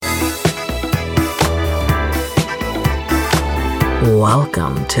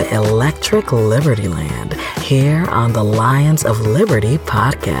Welcome to Electric Liberty Land, here on the Lions of Liberty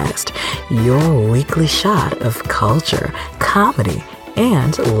podcast, your weekly shot of culture, comedy,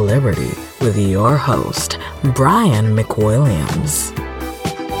 and liberty with your host, Brian McWilliams.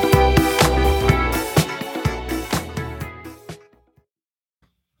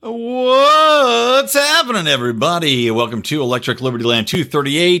 What's happening, everybody? Welcome to Electric Liberty Land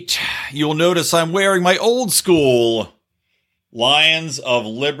 238. You'll notice I'm wearing my old school Lions of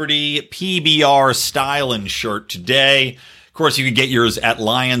Liberty PBR styling shirt today. Of course, you can get yours at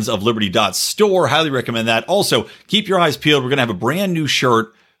lionsofliberty.store. Highly recommend that. Also, keep your eyes peeled. We're going to have a brand new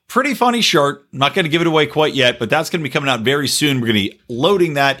shirt. Pretty funny shirt. I'm not going to give it away quite yet, but that's going to be coming out very soon. We're going to be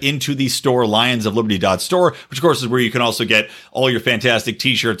loading that into the store, lionsofliberty.store, which of course is where you can also get all your fantastic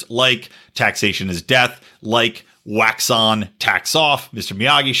t-shirts like Taxation is Death, like Wax On, Tax Off, Mr.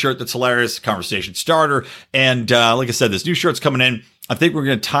 Miyagi shirt that's hilarious, conversation starter. And like I said, this new shirt's coming in. I think we're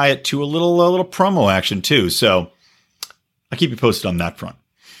going to tie it to a little promo action too. So I'll keep you posted on that front.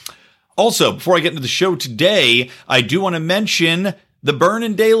 Also, before I get into the show today, I do want to mention the Burn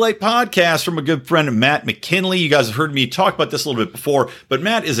in Daylight podcast from a good friend, Matt McKinley. You guys have heard me talk about this a little bit before, but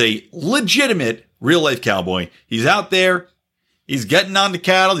Matt is a legitimate real-life cowboy. He's out there. He's getting on the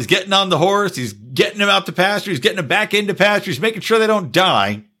cattle. He's getting on the horse. He's getting them out to pasture. He's getting them back into pasture. He's making sure they don't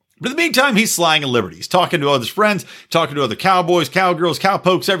die. But in the meantime, he's slaying in liberty. He's talking to other friends, talking to other cowboys, cowgirls,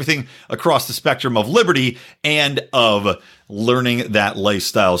 cowpokes, everything across the spectrum of liberty and of learning that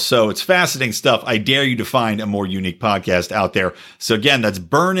lifestyle. So it's fascinating stuff. I dare you to find a more unique podcast out there. So again, that's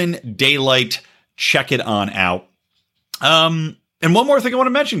Burnin' Daylight. Check it on out. And one more thing I want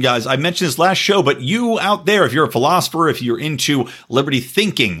to mention, guys. I mentioned this last show, but you out there, if you're a philosopher, if you're into liberty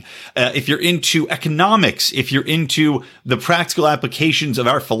thinking, if you're into economics, if you're into the practical applications of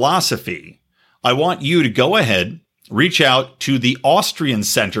our philosophy, I want you to go ahead, reach out to the Austrian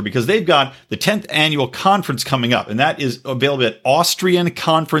Center because they've got the 10th annual conference coming up, and that is available at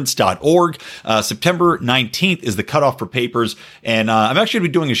austrianconference.org. September 19th is the cutoff for papers, and I'm actually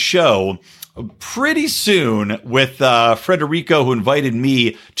going to be doing a show pretty soon with Federico, who invited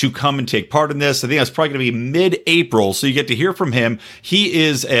me to come and take part in this. I think that's probably going to be mid-April, so you get to hear from him. He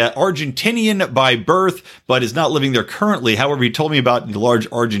is Argentinian by birth, but is not living there currently. However, he told me about the large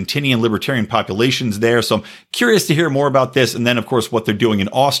Argentinian libertarian populations there, so I'm curious to hear more about this, and then, of course, what they're doing in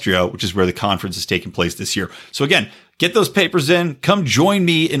Austria, which is where the conference is taking place this year. So again, get those papers in. Come join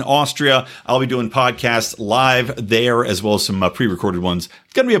me in Austria. I'll be doing podcasts live there, as well as some pre-recorded ones.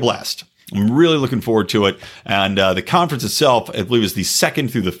 It's going to be a blast. I'm really looking forward to it. And the conference itself, I believe, is the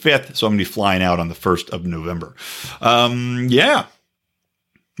 2nd through the 5th. So I'm going to be flying out on the 1st of November. Yeah.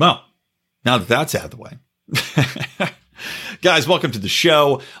 Well, now that that's out of the way. Guys, welcome to the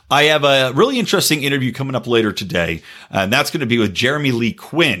show. I have a really interesting interview coming up later today, and that's going to be with Jeremy Lee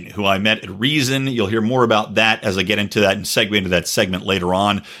Quinn, who I met at Reason. You'll hear more about that as I get into that and segue into that segment later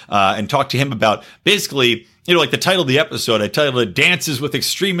on, and talk to him about basically, you know, like the title of the episode, I titled it Dances with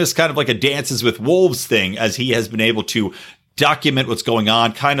Extremists, kind of like a Dances with Wolves thing, as he has been able to document what's going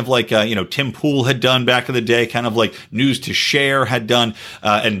on, kind of like, Tim Pool had done back in the day, kind of like News to Share had done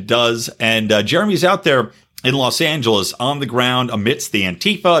and does. And Jeremy's out there in Los Angeles on the ground amidst the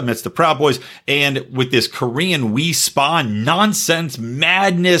Antifa, amidst the Proud Boys, and with this Korean Wi Spa nonsense,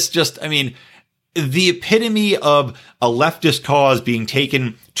 madness, the epitome of a leftist cause being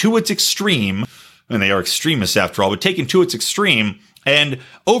taken to its extreme, and they are extremists after all, but taken to its extreme, and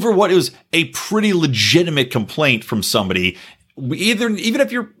over what is a pretty legitimate complaint from somebody. Even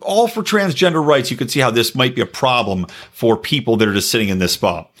if you're all for transgender rights, you could see how this might be a problem for people that are just sitting in this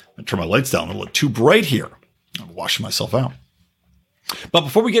spa. I turn my lights down a little too bright here. I'm washing myself out. But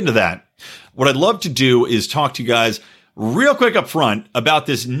before we get into that, what I'd love to do is talk to you guys real quick up front about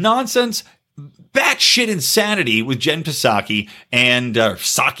this nonsense, batshit insanity with Jen Psaki and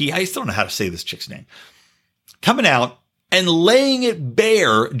Psaki. I still don't know how to say this chick's name. Coming out and laying it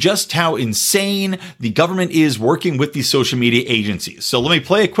bare just how insane the government is working with these social media agencies. So let me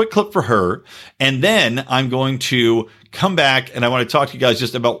play a quick clip for her, and then I'm going to come back and I want to talk to you guys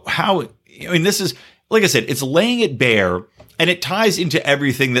just about how, this is, like I said, it's laying it bare, and it ties into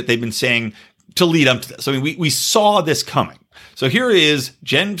everything that they've been saying to lead up to this. We saw this coming. So here is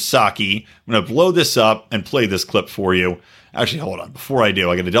Jen Psaki. I'm going to blow this up and play this clip for you. Actually, hold on. Before I do,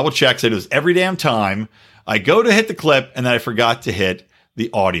 I got to double check. So I do this every damn time. I go to hit the clip, and then I forgot to hit the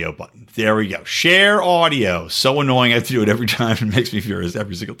audio button. There we go. Share audio. So annoying. I have to do it every time. It makes me furious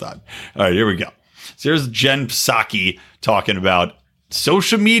every single time. All right, here we go. So here's Jen Psaki talking about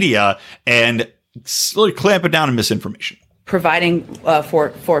social media and really clamping down on misinformation. providing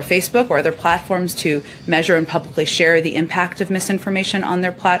for Facebook or other platforms to measure and publicly share the impact of misinformation on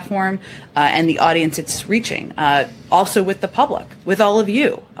their platform and the audience it's reaching. Also with the public, with all of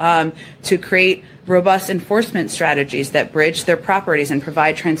you, to create robust enforcement strategies that bridge their properties and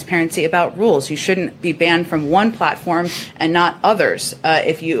provide transparency about rules. You shouldn't be banned from one platform and not others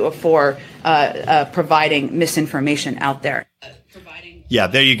for providing misinformation out there. Yeah,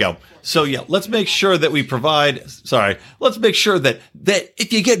 there you go. So yeah, let's make sure that let's make sure that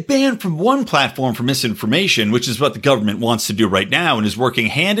if you get banned from one platform for misinformation, which is what the government wants to do right now and is working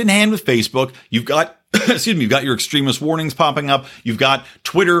hand in hand with Facebook, you've got you've got your extremist warnings popping up. You've got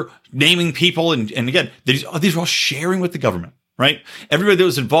Twitter naming people. And again, these are all sharing with the government, right? Everybody that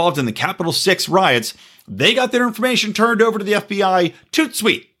was involved in the Capitol 6 riots, they got their information turned over to the FBI. Toot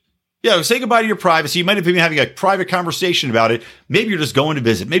sweet. Yeah, say goodbye to your privacy. You might have been having a private conversation about it. Maybe you're just going to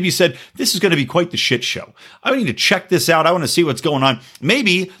visit. Maybe you said, this is going to be quite the shit show. I need to check this out. I want to see what's going on.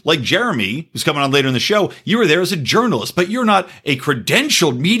 Maybe, like Jeremy, who's coming on later in the show, you were there as a journalist, but you're not a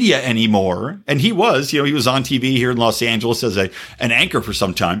credentialed media anymore. And he was on TV here in Los Angeles as an anchor for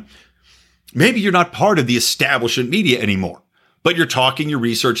some time. Maybe you're not part of the establishment media anymore. But you're talking, you're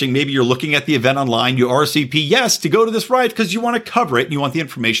researching, maybe you're looking at the event online, you RSVP yes to go to this riot because you want to cover it and you want the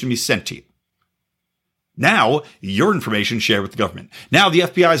information to be sent to you. Now, your information shared with the government. Now the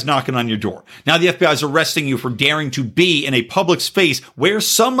FBI is knocking on your door. Now the FBI is arresting you for daring to be in a public space where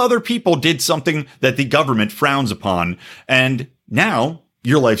some other people did something that the government frowns upon. And now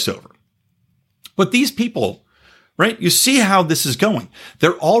your life's over. But these people, right? You see how this is going.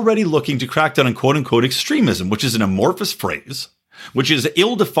 They're already looking to crack down on quote unquote extremism, which is an amorphous phrase, which is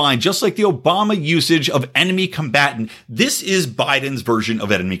ill-defined, just like the Obama usage of enemy combatant. This is Biden's version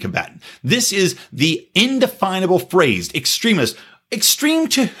of enemy combatant. This is the indefinable phrase, extremist. Extreme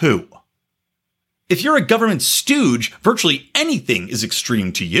to who? If you're a government stooge, virtually anything is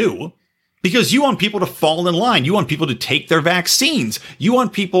extreme to you. Because you want people to fall in line. You want people to take their vaccines. You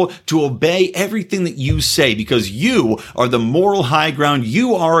want people to obey everything that you say because you are the moral high ground.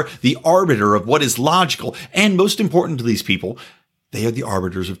 You are the arbiter of what is logical. And most important to these people, they are the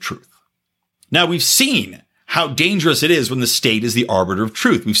arbiters of truth. Now, we've seen how dangerous it is when the state is the arbiter of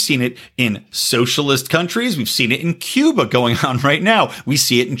truth. We've seen it in socialist countries. We've seen it in Cuba going on right now. We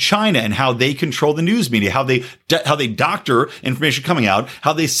see it in China and how they control the news media, how they doctor information coming out,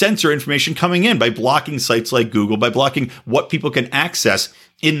 how they censor information coming in by blocking sites like Google, by blocking what people can access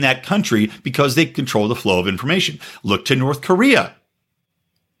in that country because they control the flow of information. Look to North Korea.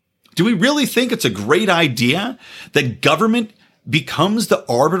 Do we really think it's a great idea that government becomes the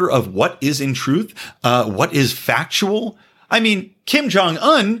arbiter of what is in truth, what is factual? I mean, Kim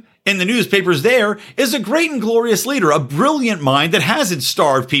Jong-un in the newspapers there is a great and glorious leader, a brilliant mind that hasn't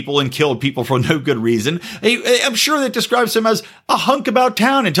starved people and killed people for no good reason. I'm sure that describes him as a hunk about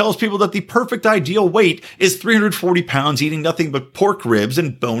town and tells people that the perfect ideal weight is 340 pounds, eating nothing but pork ribs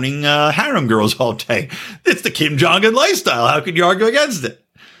and boning harem girls all day. It's the Kim Jong-un lifestyle. How could you argue against it?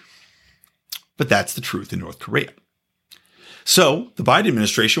 But that's the truth in North Korea. So the Biden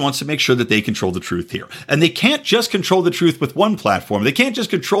administration wants to make sure that they control the truth here. And they can't just control the truth with one platform. They can't just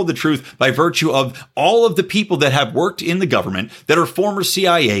control the truth by virtue of all of the people that have worked in the government that are former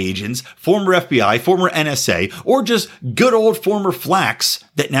CIA agents, former FBI, former NSA, or just good old former flacks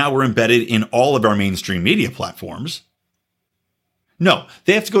that now are embedded in all of our mainstream media platforms. No,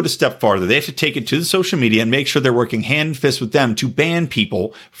 they have to go a step farther. They have to take it to the social media and make sure they're working hand in fist with them to ban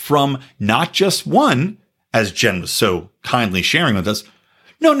people from not just one, as Jen was so kindly sharing with us.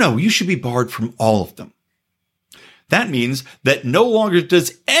 No, you should be barred from all of them. That means that no longer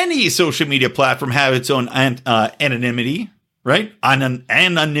does any social media platform have its own anonymity, right?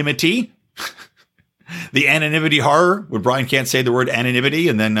 Anonymity. The anonymity horror, where Brian can't say the word anonymity.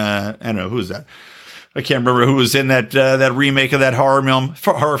 And then, I don't know, who is that? I can't remember who was in that remake of that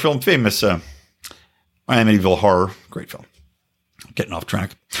horror film, famous Amityville Horror. Great film. Getting off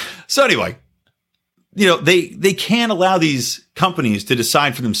track. So anyway, they can't allow these companies to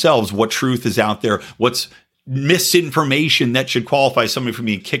decide for themselves what truth is out there, what's misinformation that should qualify somebody from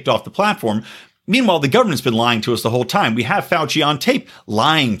being kicked off the platform. Meanwhile, the government's been lying to us the whole time. We have Fauci on tape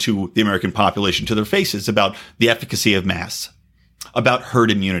lying to the American population to their faces about the efficacy of masks, about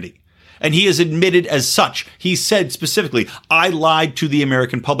herd immunity. And he has admitted as such. He said specifically, I lied to the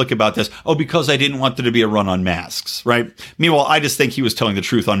American public about this. Oh, because I didn't want there to be a run on masks, right? Meanwhile, I just think he was telling the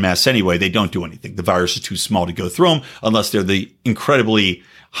truth on masks anyway. They don't do anything. The virus is too small to go through them unless they're the incredibly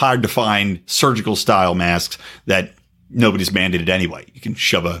hard to find surgical style masks that nobody's mandated anyway. You can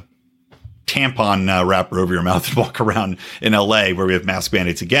shove a tampon wrapper over your mouth and walk around in LA where we have mask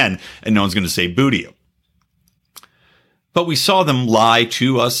mandates again, and no one's going to say boo to you. But we saw them lie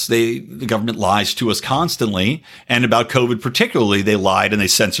to us. The government lies to us constantly. And about COVID particularly, they lied and they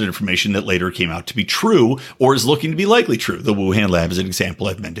censored information that later came out to be true or is looking to be likely true. The Wuhan lab is an example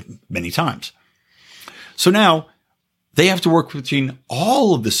I've mentioned many times. So now they have to work between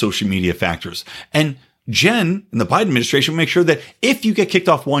all of the social media factors. And Jen and the Biden administration will make sure that if you get kicked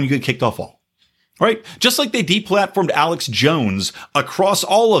off one, you get kicked off all. Right? Just like they deplatformed Alex Jones across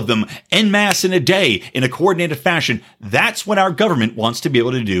all of them en masse in a day in a coordinated fashion. That's what our government wants to be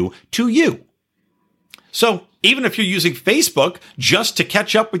able to do to you. So even if you're using Facebook just to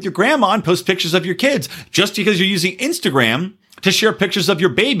catch up with your grandma and post pictures of your kids, just because you're using Instagram to share pictures of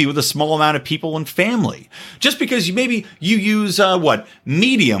your baby with a small amount of people and family, just because you use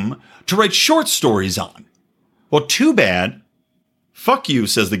Medium to write short stories on. Well, too bad. Fuck you,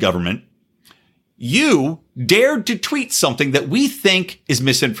 says the government. You dared to tweet something that we think is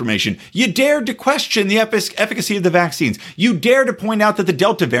misinformation. You dared to question the efficacy of the vaccines. You dare to point out that the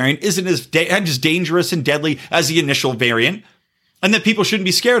Delta variant isn't as dangerous and deadly as the initial variant and that people shouldn't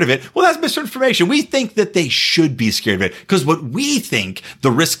be scared of it. Well, that's misinformation. We think that they should be scared of it because what we think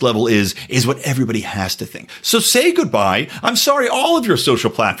the risk level is what everybody has to think. So say goodbye. I'm sorry, all of your social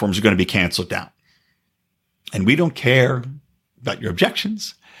platforms are going to be canceled down. And we don't care about your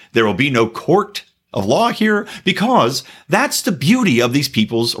objections. There will be no court of law here because that's the beauty of these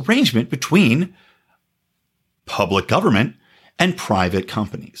people's arrangement between public government and private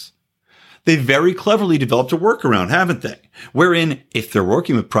companies. They very cleverly developed a workaround, haven't they? Wherein if they're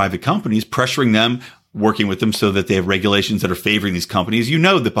working with private companies, pressuring them, working with them so that they have regulations that are favoring these companies, you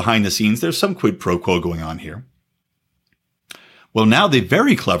know that behind the scenes, there's some quid pro quo going on here. Well, now they've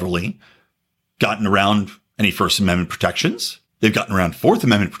very cleverly gotten around any First Amendment protections. They've gotten around Fourth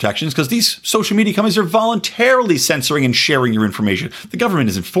Amendment protections because these social media companies are voluntarily censoring and sharing your information. The government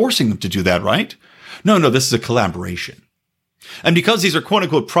isn't forcing them to do that, right? No, this is a collaboration. And because these are quote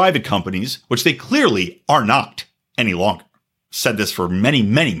unquote private companies, which they clearly are not any longer, said this for many,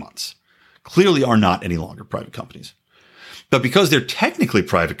 many months, clearly are not any longer private companies. But because they're technically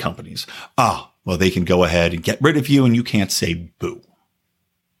private companies, they can go ahead and get rid of you and you can't say boo.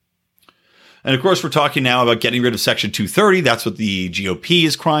 And of course, we're talking now about getting rid of Section 230. That's what the GOP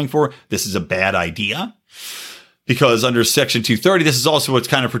is crying for. This is a bad idea because under Section 230, this is also what's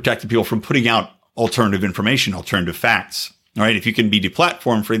kind of protecting people from putting out alternative information, alternative facts. All right. If you can be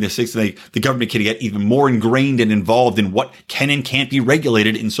deplatformed for this, the government can get even more ingrained and involved in what can and can't be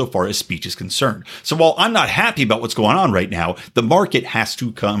regulated insofar as speech is concerned. So while I'm not happy about what's going on right now, the market has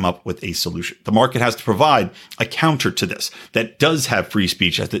to come up with a solution. The market has to provide a counter to this that does have free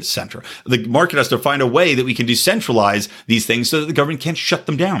speech at its center. The market has to find a way that we can decentralize these things so that the government can't shut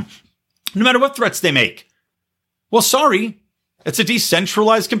them down, no matter what threats they make. Well, sorry, it's a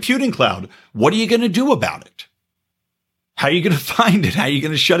decentralized computing cloud. What are you going to do about it? How are you going to find it? How are you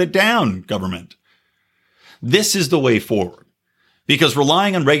going to shut it down, government? This is the way forward because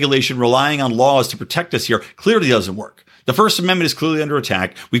relying on regulation, relying on laws to protect us here clearly doesn't work. The First Amendment is clearly under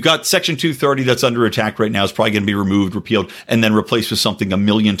attack. We've got Section 230 that's under attack right now. It's probably going to be removed, repealed, and then replaced with something a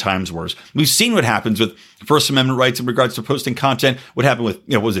million times worse. We've seen what happens with First Amendment rights in regards to posting content. What happened with,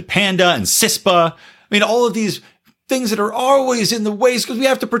 was it Panda and CISPA? I mean, all of these things that are always in the ways because we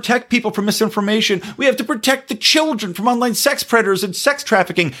have to protect people from misinformation. We have to protect the children from online sex predators and sex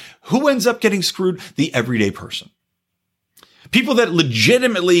trafficking. Who ends up getting screwed? The everyday person. People that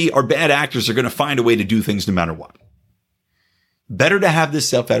legitimately are bad actors are going to find a way to do things no matter what. Better to have this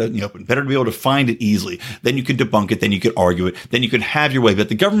stuff out in the open. Better to be able to find it easily. Then you can debunk it. Then you can argue it. Then you can have your way. But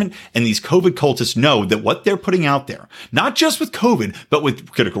the government and these COVID cultists know that what they're putting out there, not just with COVID, but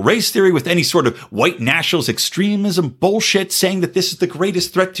with critical race theory, with any sort of white nationalist extremism bullshit, saying that this is the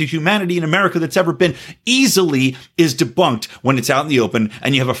greatest threat to humanity in America that's ever been, easily is debunked when it's out in the open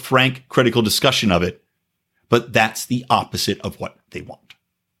and you have a frank, critical discussion of it. But that's the opposite of what they want.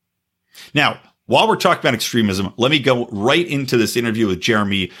 Now, while we're talking about extremism, let me go right into this interview with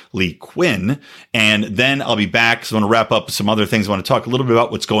Jeremy Lee Quinn, and then I'll be back because I want to wrap up some other things. I want to talk a little bit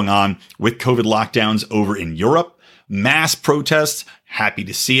about what's going on with COVID lockdowns over in Europe, mass protests. Happy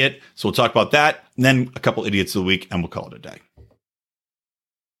to see it. So we'll talk about that, and then a couple idiots of the week, and we'll call it a day.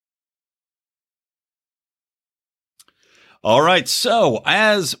 All right. So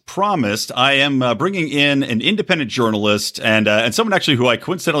as promised, I am bringing in an independent journalist and someone actually who I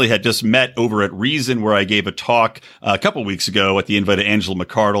coincidentally had just met over at Reason, where I gave a talk a couple weeks ago at the invite of Angela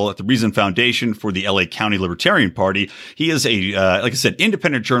McCardle at the Reason Foundation for the LA County Libertarian Party. He is a, like I said,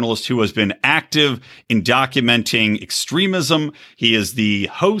 independent journalist who has been active in documenting extremism. He is the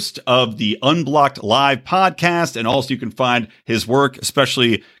host of the Unblocked Live podcast. And also you can find his work,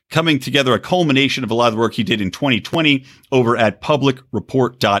 especially coming together, a culmination of a lot of the work he did in 2020 over at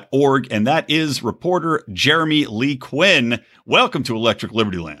publicreport.org. And that is reporter Jeremy Lee Quinn. Welcome to Electric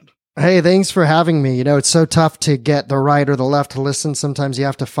Liberty Land. Hey, thanks for having me. You know, it's so tough to get the right or the left to listen. Sometimes you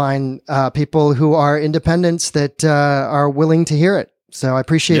have to find people who are independents that are willing to hear it. So I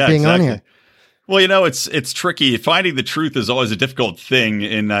appreciate being on here. Well, you know, it's tricky. Finding the truth is always a difficult thing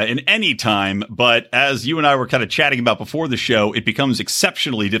in any time. But as you and I were kind of chatting about before the show, it becomes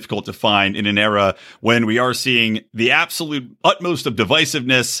exceptionally difficult to find in an era when we are seeing the absolute utmost of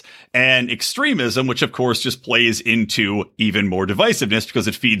divisiveness and extremism, which, of course, just plays into even more divisiveness because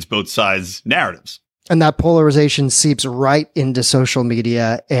it feeds both sides' narratives. And that polarization seeps right into social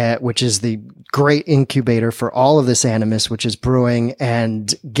media, which is the great incubator for all of this animus, which is brewing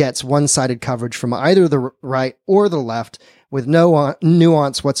and gets one-sided coverage from either the right or the left with no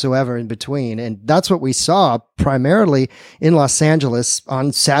nuance whatsoever in between. And that's what we saw primarily in Los Angeles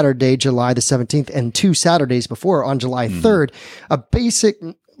on Saturday, July the 17th, and 2 Saturdays before on July 3rd, a basic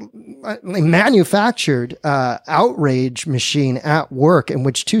manufactured outrage machine at work in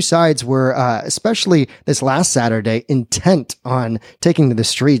which two sides were, especially this last Saturday, intent on taking to the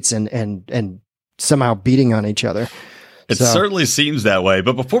streets and somehow beating on each other. It certainly seems that way.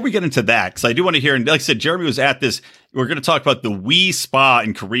 But before we get into that, because I do want to hear, and like I said, Jeremy was at this, we're going to talk about the Wii Spa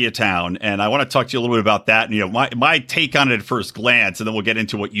in Koreatown. And I want to talk to you a little bit about that. And, you know, my take on it at first glance, and then we'll get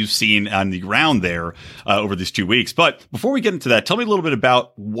into what you've seen on the ground there over these 2 weeks. But before we get into that, tell me a little bit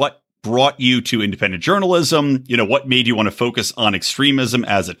about what brought you to independent journalism, you know, what made you want to focus on extremism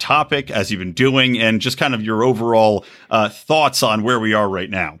as a topic, as you've been doing, and just kind of your overall thoughts on where we are right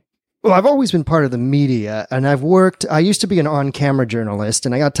now. Well, I've always been part of the media, and I used to be an on-camera journalist,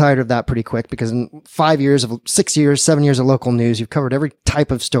 and I got tired of that pretty quick because in 7 years of local news, you've covered every type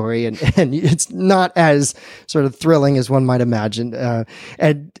of story, and it's not as sort of thrilling as one might imagine.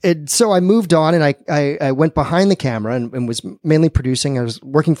 And so I moved on, and I went behind the camera and was mainly producing. I was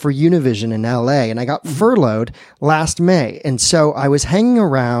working for Univision in LA, and I got furloughed last May. And so I was hanging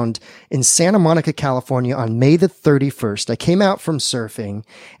around in Santa Monica, California on May the 31st. I came out from surfing,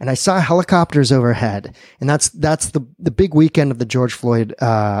 and I saw helicopters overhead, and that's the big weekend of the George Floyd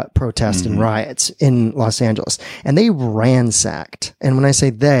protest and riots in Los Angeles, and they ransacked. And when I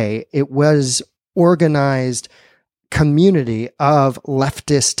say they, it was organized community of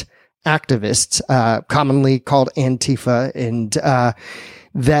leftist activists, commonly called Antifa, and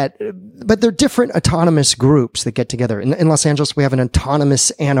but they're different autonomous groups that get together. In Los Angeles, we have an autonomous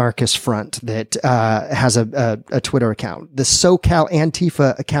anarchist front that has a Twitter account. The SoCal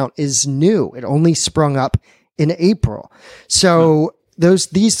Antifa account is new. It only sprung up in April. So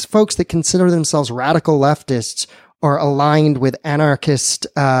these folks that consider themselves radical leftists are aligned with anarchist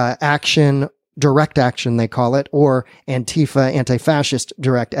action, direct action, they call it, or Antifa, anti-fascist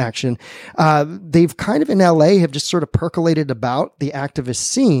direct action. They've kind of in LA have just sort of percolated about the activist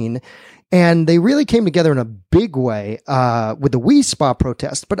scene, and they really came together in a big way with the Wii Spa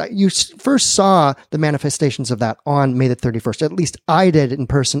protest. But you first saw the manifestations of that on May the 31st. At least I did in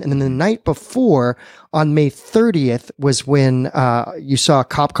person. And then the night before, on May 30th, was when you saw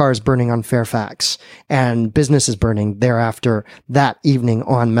cop cars burning on Fairfax and businesses burning thereafter that evening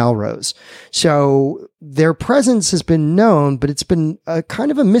on Melrose. So their presence has been known, but it's been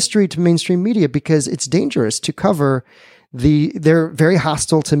kind of a mystery to mainstream media because it's dangerous to cover. They're very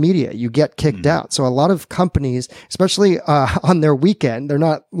hostile to media. You get kicked out. So a lot of companies, especially on their weekend, they're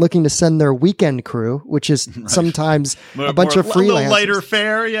not looking to send their weekend crew, which is sometimes a bunch of freelancers. A little lighter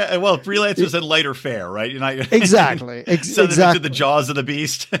fare, yeah. Well, freelancers and lighter fare, right? Exactly. Send them into the jaws of the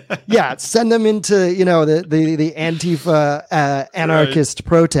beast. Yeah, send them into the Antifa anarchist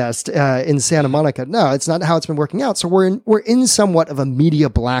protest in Santa Monica. No, it's not how it's been working out. So we're in somewhat of a media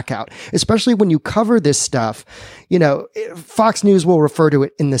blackout, especially when you cover this stuff. You know, Fox News will refer to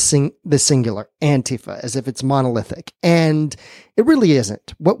it in the singular, Antifa, as if it's monolithic. And it really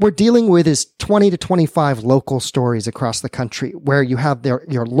isn't. What we're dealing with is 20 to 25 local stories across the country where you have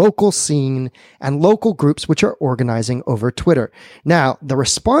your local scene and local groups which are organizing over Twitter. Now, the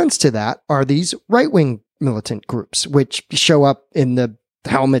response to that are these right-wing militant groups, which show up in the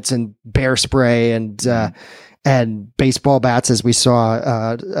helmets and bear spray and baseball bats, as we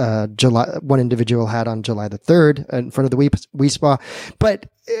saw one individual had on July the 3rd in front of the Wii Spa. But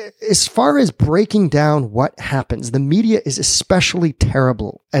as far as breaking down what happens, the media is especially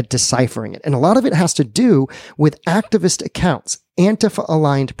terrible at deciphering it. And a lot of it has to do with activist accounts,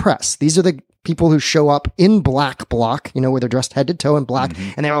 Antifa-aligned press. These are the people who show up in black bloc, where they're dressed head to toe in black,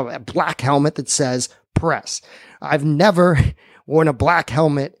 and they have a black helmet that says press. I've never worn a black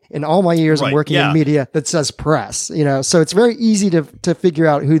helmet in all my years of working in media that says press, so it's very easy to figure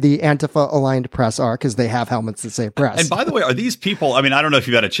out who the Antifa aligned press are because they have helmets that say press. And by the way, are these people, I don't know if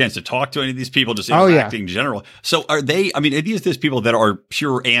you've had a chance to talk to any of these people, just interacting in general. So are they, are these people that are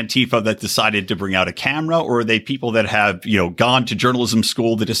pure Antifa that decided to bring out a camera, or are they people that have, gone to journalism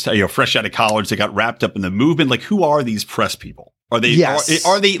school that just, fresh out of college, they got wrapped up in the movement? Like, who are these press people? Are they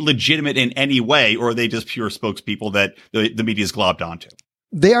are they legitimate in any way, or are they just pure spokespeople that the media's globbed onto?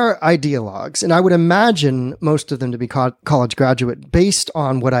 They are ideologues, and I would imagine most of them to be college graduate based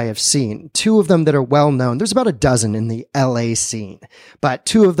on what I have seen. Two of them that are well known. There's about a dozen in the LA scene, but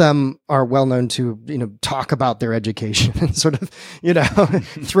two of them are well known to, talk about their education and sort of,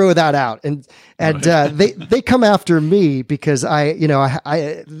 throw that out. And they come after me because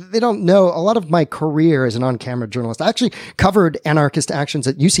they don't know a lot of my career as an on-camera journalist. I actually covered anarchist actions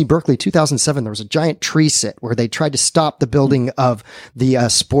at UC Berkeley 2007. There was a giant tree sit where they tried to stop the building of the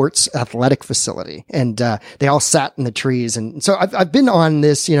sports athletic facility, and they all sat in the trees. And so I've been on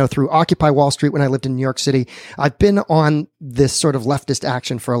this, through Occupy Wall Street when I lived in New York City. I've been on this sort of leftist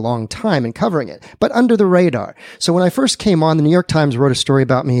action for a long time and covering it, but under the radar. So when I first came on, the New York Times wrote a story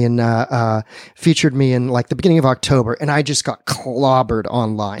about me and featured me in like the beginning of October, and I just got clobbered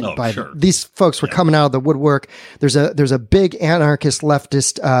online by these folks were coming out of the woodwork. There's a big anarchist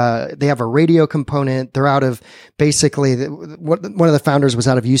leftist. They have a radio component. They're out of basically one of the founders was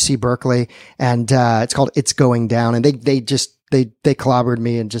out of UC Berkeley, and it's called It's Going Down, and they clobbered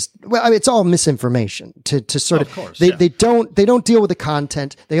me and it's all misinformation to sort of they don't deal with the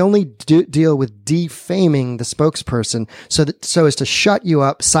content. They only deal with defaming the spokesperson so as to shut you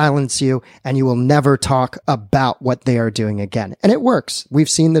up, silence you, and you will never talk about what they are doing again. And it works. We've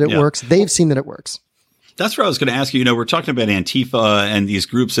seen that it works. They've seen that it works. That's what I was going to ask you. We're talking about Antifa and these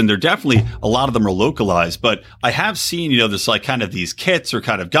groups, and they're definitely, a lot of them are localized, but I have seen, this like kind of these kits or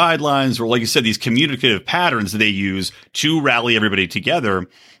kind of guidelines, or like you said, these communicative patterns that they use to rally everybody together.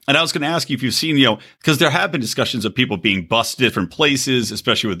 And I was going to ask you if you've seen, because there have been discussions of people being bused different places,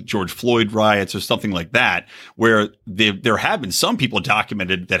 especially with George Floyd riots or something like that, where there have been some people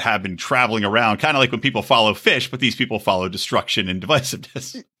documented that have been traveling around, kind of like when people follow fish, but these people follow destruction and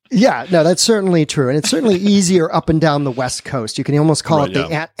divisiveness. Yeah, no, that's certainly true. And it's certainly easier up and down the West Coast. You can almost call it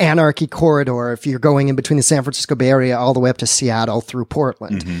the anarchy corridor if you're going in between the San Francisco Bay Area all the way up to Seattle through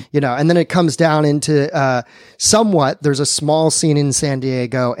Portland, and then it comes down into somewhat, there's a small scene in San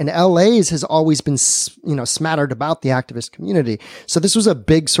Diego, and LA's has always been, smattered about the activist community. So this was a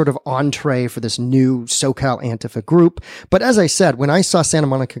big sort of entree for this new SoCal Antifa group. But as I said, when I saw Santa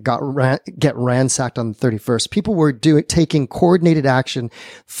Monica get ransacked on the 31st, people were taking coordinated action.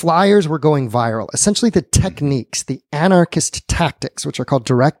 Flyers were going viral. Essentially the techniques, the anarchist tactics, which are called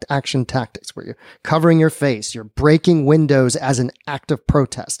direct action tactics, where you're covering your face, you're breaking windows as an act of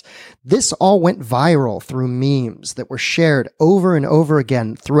protest. This all went viral through memes that were shared over and over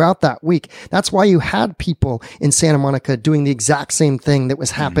again throughout that week. That's why you had people in Santa Monica doing the exact same thing that was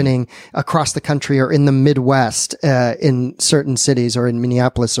happening across the country or in the Midwest, in certain cities or in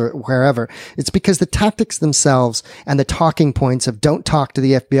Minneapolis or wherever. It's because the tactics themselves and the talking points of don't talk to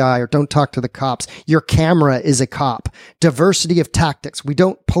the FBI or don't talk to the cops. Your camera is a cop. Diversity of tactics. We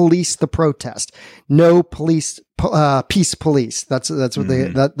don't police the protest. No police, peace police. That's what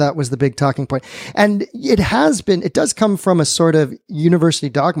that was the big talking point. And it does come from a sort of university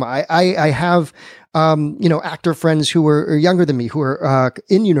dogma. I have, actor friends who were younger than me who were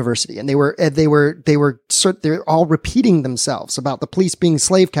in university, and they're all repeating themselves about the police being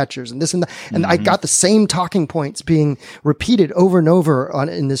slave catchers and this and that. And I got the same talking points being repeated over and over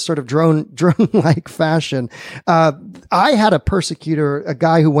in this sort of drone-like fashion. I had a persecutor, a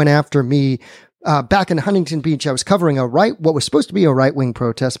guy who went after me back in Huntington Beach. I was covering what was supposed to be a right-wing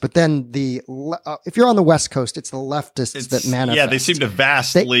protest, but then if you're on the West Coast, it's the leftists that manifest. Yeah, they seem to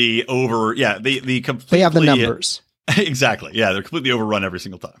vastly they have the numbers. Exactly. Yeah, they're completely overrun every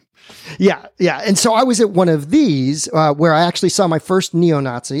single time. Yeah. And so I was at one of these where I actually saw my first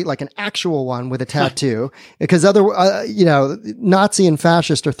neo-Nazi, like an actual one with a tattoo, because Nazi and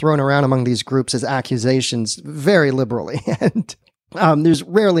fascist are thrown around among these groups as accusations very liberally. And there's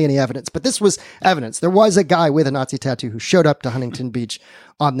rarely any evidence, but this was evidence. There was a guy with a Nazi tattoo who showed up to Huntington Beach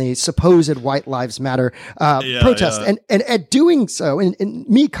on the supposed White Lives Matter protest. Yeah. And at doing so, and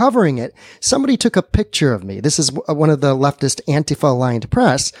me covering it, somebody took a picture of me. This is one of the leftist Antifa aligned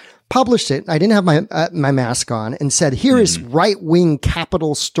press published it. I didn't have my mask on, and said, "Here is right-wing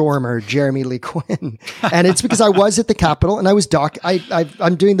Capitol stormer Jeremy Lee Quinn," and it's because I was at the Capitol and I was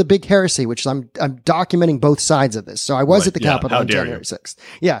I'm doing the big heresy, which is I'm documenting both sides of this. So I was at the Capitol on January 6th.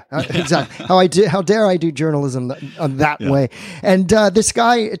 Yeah, exactly. How dare I do journalism that way? And this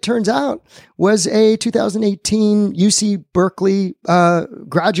guy, it turns out, was a 2018 UC Berkeley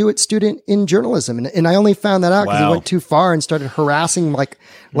graduate student in journalism, and I only found that out because he went too far and started harassing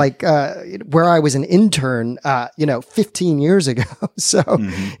where I was an intern, 15 years ago. So,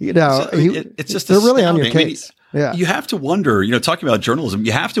 it's just they're really on your case. You have to wonder, talking about journalism,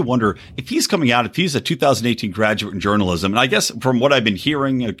 you have to wonder if he's coming out, if he's a 2018 graduate in journalism. And I guess from what I've been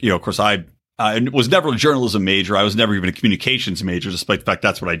hearing, of course, I was never a journalism major. I was never even a communications major, despite the fact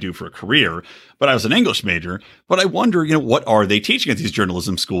that's what I do for a career. But I was an English major. But I wonder, what are they teaching at these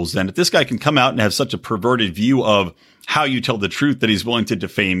journalism schools then? If this guy can come out and have such a perverted view of how you tell the truth, that he's willing to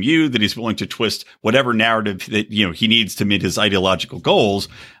defame you, that he's willing to twist whatever narrative that, he needs to meet his ideological goals.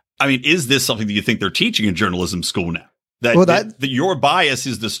 I mean, is this something that you think they're teaching in journalism school now? That your bias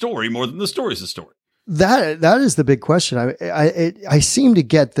is the story more than the story is the story? That is the big question. I seem to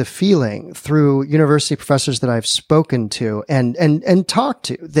get the feeling through university professors that I've spoken to and talked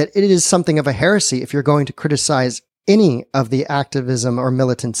to that it is something of a heresy if you're going to criticize any of the activism or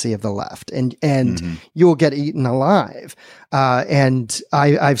militancy of the left, and you will get eaten alive. And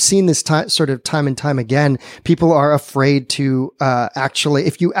I've seen this sort of time and time again. People are afraid to actually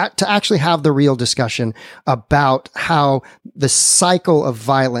have the real discussion about how the cycle of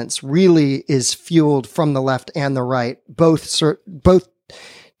violence really is fueled from the left and the right, both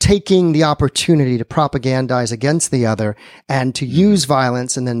taking the opportunity to propagandize against the other and to use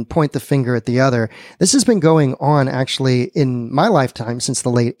violence and then point the finger at the other. This has been going on actually in my lifetime since the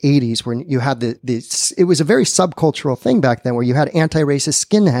late 80s, when you had it was a very subcultural thing back then, where you had anti-racist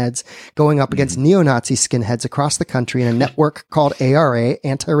skinheads going up against neo-Nazi skinheads across the country in a network called ARA,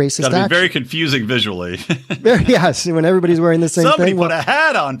 Anti-Racist Action. That'd be very confusing visually. Yes, when everybody's wearing the same Somebody thing. Somebody put a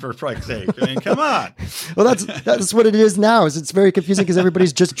hat on, for fuck's sake. I mean, come on. Well, that's what it is now. Is it's very confusing because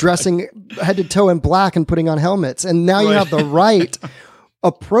everybody's just dressing head to toe in black and putting on helmets. And now you have the right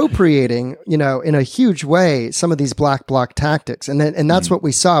appropriating, in a huge way, some of these black bloc tactics. And that's what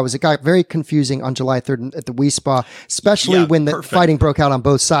we saw. It got very confusing on July 3rd at the WeSpa, especially when the fighting broke out on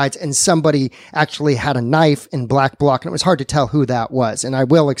both sides and somebody actually had a knife in black bloc, and it was hard to tell who that was. And I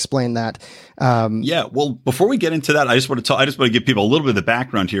will explain that. Well, before we get into that, I just want to give people a little bit of the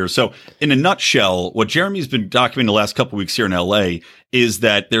background here. So in a nutshell, what Jeremy's been documenting the last couple of weeks here in LA is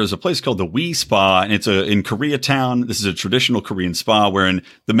that there's a place called the We Spa, and it's in Koreatown. This is a traditional Korean spa wherein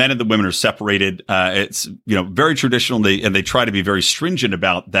the men and the women are separated. It's, very traditional, and they try to be very stringent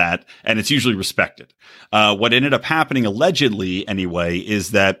about that, and it's usually respected. What ended up happening, allegedly anyway,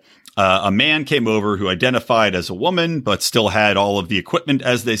 is that a man came over who identified as a woman, but still had all of the equipment,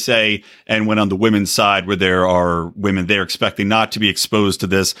 as they say, and went on the women's side where there are women they're expecting not to be exposed to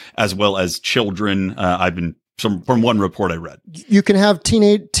this, as well as children. From one report I read. You can have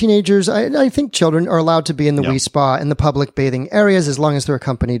teenagers. I think children are allowed to be in the We Spa in the public bathing areas as long as they're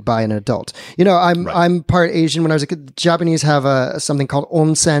accompanied by an adult. I'm part Asian. When I was a kid, the Japanese have something called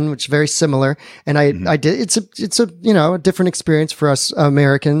onsen, which is very similar. And I did. It's a different experience for us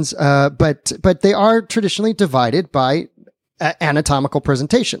Americans. But they are traditionally divided by anatomical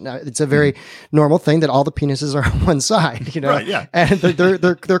presentation. Now, it's a very normal thing that all the penises are on one side, right, yeah. And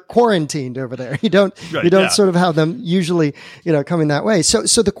they're quarantined over there. You don't sort of have them usually, coming that way. So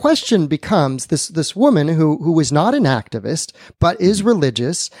the question becomes this woman who is not an activist, but is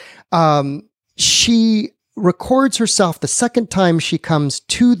religious. She records herself the second time she comes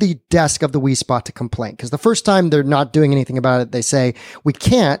to the desk of the We Spa to complain. Because the first time they're not doing anything about it. They say, we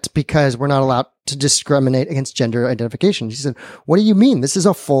can't because we're not allowed to discriminate against gender identification. She said, what do you mean? This is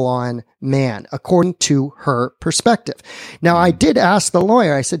a full-on man, according to her perspective. Now, I did ask the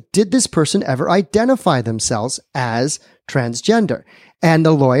lawyer, I said, did this person ever identify themselves as transgender? And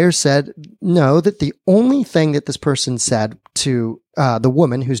the lawyer said, no, that the only thing that this person said to the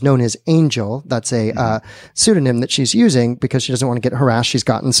woman who's known as Angel, that's a pseudonym that she's using because she doesn't want to get harassed. She's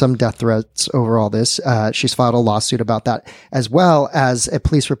gotten some death threats over all this. She's filed a lawsuit about that, as well as a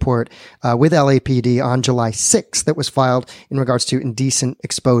police report with LAPD on July 6th that was filed in regards to indecent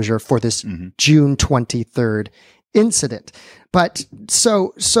exposure for this June 23rd incident. But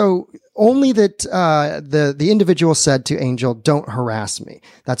so only that the individual said to Angel, don't harass me.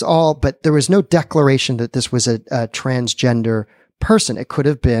 That's all. But there was no declaration that this was a transgender person. It could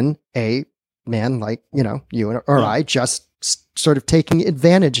have been a man like, you or I, just sort of taking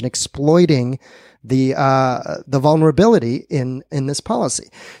advantage and exploiting the vulnerability in this policy.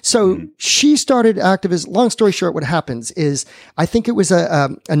 So she started activism. Long story short, what happens is, I think it was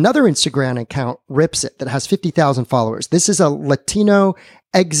another Instagram account, Rips It, that has 50,000 followers. This is a Latino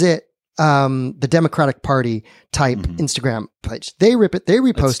exit the Democratic Party type Instagram page. They rip it. They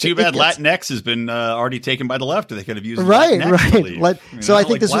repost it's too bad Latinx has been already taken by the left. They could have used Latinx, right. So I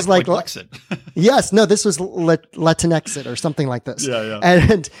think this was like Lexit. Yes, no, this was Latinxit or something like this. Yeah.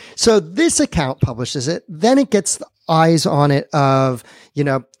 And so this account publishes it. Then it gets eyes on it of,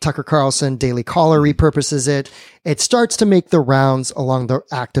 Tucker Carlson, Daily Caller repurposes it. It starts to make the rounds along the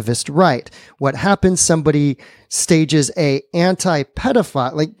activist right. What happens? Somebody stages a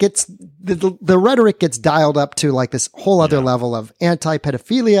anti-pedophile, like gets the rhetoric gets dialed up to like this whole other level of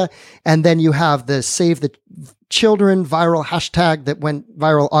anti-pedophilia. And then you have the Save the Children viral hashtag that went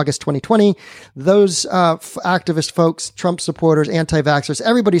viral August 2020. Those activist folks, Trump supporters, anti-vaxxers,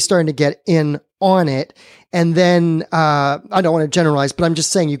 everybody's starting to get in on it. And then I don't want to generalize, but I'm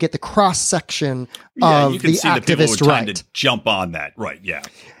just saying you get the cross section of the activist right to jump on that. Right. Yeah.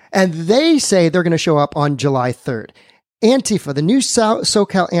 And they say they're going to show up on July 3rd. Antifa, the new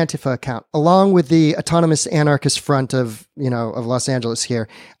SoCal Antifa account, along with the Autonomous Anarchist Front of Los Angeles here,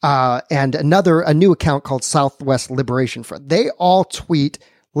 and a new account called Southwest Liberation Front. They all tweet,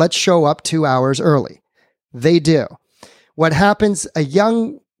 "Let's show up 2 hours early." They do. What happens? A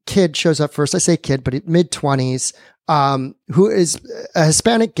young kid shows up first. I say kid, but mid-20s, who is a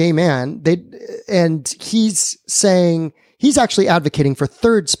Hispanic gay man. And he's saying, he's actually advocating for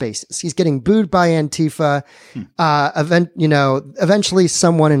third spaces. He's getting booed by Antifa. Eventually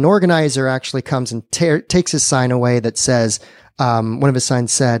an organizer actually comes and takes his sign away that says, one of his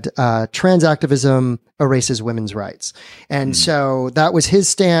signs said, trans activism erases women's rights. And so that was his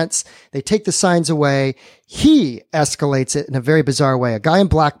stance. They take the signs away. He escalates it in a very bizarre way. A guy in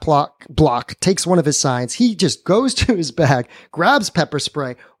black block takes one of his signs. He just goes to his bag, grabs pepper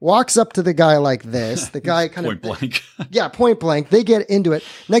spray, walks up to the guy like this. The guy kind of point blank. Yeah, point blank. They get into it.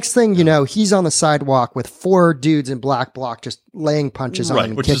 Next thing you know, he's on the sidewalk with 4 dudes in black block just laying punches on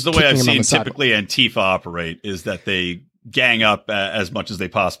him. Which is the way I've seen typically Antifa operate, is that they gang up as much as they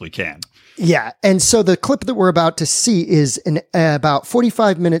possibly can. Yeah. And so the clip that we're about to see is in about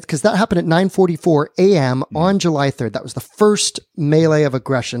 45 minutes, because that happened at 9:44 a.m. on July 3rd. That was the first melee of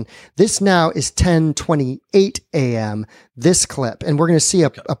aggression. This now is 10:28 a.m., this clip. And we're going to see a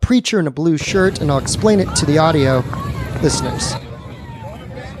preacher in a blue shirt, and I'll explain it to the audio listeners.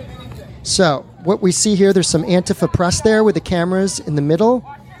 So what we see here, there's some Antifa press there with the cameras in the middle.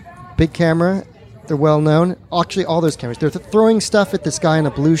 Big camera. They're well known. Actually, all those cameras. They're throwing stuff at this guy in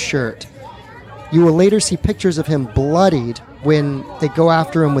a blue shirt. You will later see pictures of him bloodied when they go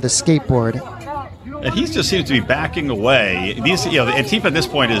after him with a skateboard. And he just seems to be backing away. The Antifa at this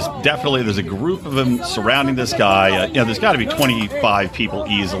point is definitely, there's a group of them surrounding this guy. There's got to be 25 people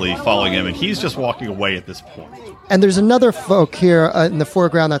easily following him, and he's just walking away at this point. And there's another folk here in the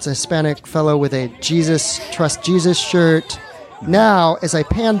foreground that's a Hispanic fellow with a Trust Jesus shirt. Now, as I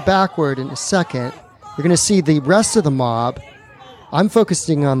pan backward in a second, you're going to see the rest of the mob. I'm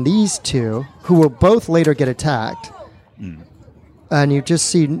focusing on these two, who will both later get attacked. And you just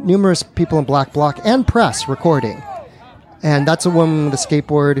see numerous people in black bloc and press recording. And that's a woman with a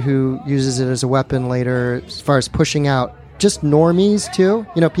skateboard who uses it as a weapon later, as far as pushing out just normies, too.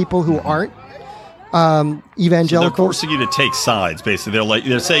 People who aren't evangelicals. So they're forcing you to take sides, basically.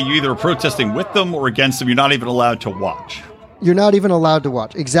 They're saying you either are protesting with them or against them. You're not even allowed to watch. You're not even allowed to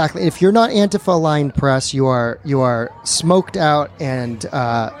watch. Exactly. If you're not Antifa-aligned press, you are smoked out and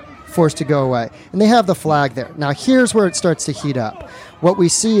forced to go away. And they have the flag there. Now, here's where it starts to heat up. What we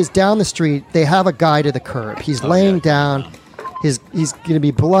see is down the street, they have a guy to the curb. He's laying down. He's going to be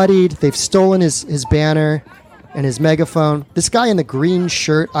bloodied. They've stolen his banner and his megaphone. This guy in the green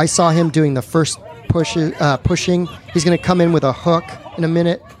shirt, I saw him doing the first pushing. He's going to come in with a hook in a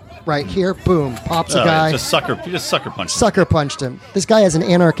minute. Right here, boom, pops a guy. You just sucker punched him. Sucker punched him. This guy has an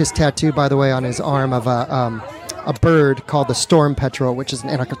anarchist tattoo, by the way, on his arm of a bird called the Storm Petrel, which is an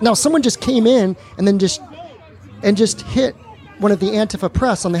anarchist. Now, someone just came in and then just hit one of the Antifa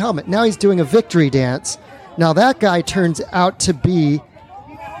press on the helmet. Now he's doing a victory dance. Now that guy turns out to be.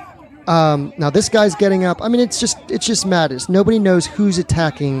 Now this guy's getting up. I mean, it's just madness. Nobody knows who's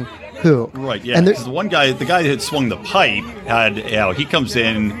attacking who. Right, yeah. Because the guy that had swung the pipe he comes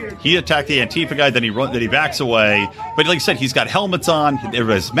in, he attacked the Antifa guy, then he backs away. But like I said, he's got helmets on,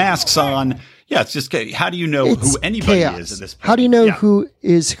 everybody has masks on. Yeah, it's just, how do you know who anybody is at this point? How do you know who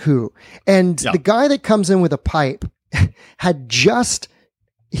is who? And the guy that comes in with a pipe had just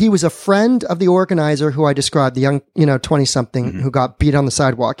he was a friend of the organizer who I described, the young, 20-something who got beat on the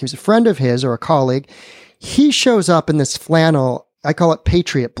sidewalk. He was a friend of his or a colleague. He shows up in this flannel. I call it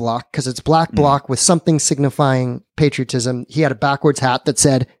Patriot block because it's black block with something signifying patriotism. He had a backwards hat that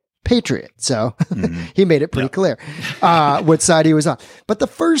said Patriot. So he made it pretty clear what side he was on. But the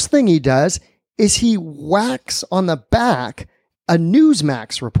first thing he does is he whacks on the back a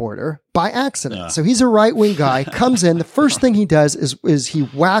Newsmax reporter by accident. So he's a right-wing guy, comes in. The first thing he does is he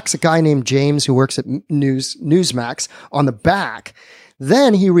whacks a guy named James who works at Newsmax on the back.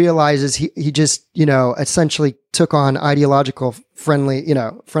 Then he realizes he just, essentially took on ideological friendly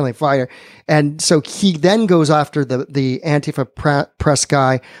fire. And so he then goes after the Antifa press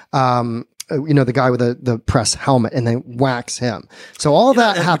guy, the guy with the press helmet, and then whacks him. So all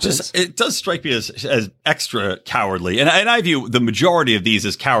that happens. It does strike me as extra cowardly. And I view the majority of these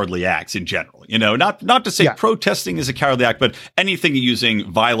as cowardly acts in general. Not to say protesting is a cowardly act, but anything using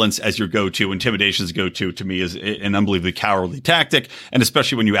violence as your go-to, intimidation as go-to me is an unbelievably cowardly tactic. And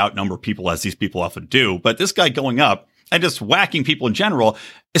especially when you outnumber people, as these people often do. But this guy going up and just whacking people in general,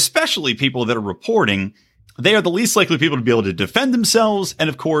 especially people that are reporting, they are the least likely people to be able to defend themselves. And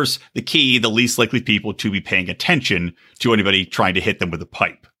of course, the least likely people to be paying attention to anybody trying to hit them with a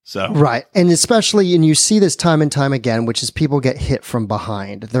pipe. So right. And especially, and you see this time and time again, which is people get hit from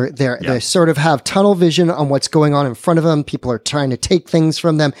behind. They sort of have tunnel vision on what's going on in front of them. People are trying to take things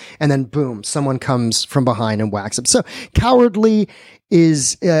from them. And then boom, someone comes from behind and whacks them. So cowardly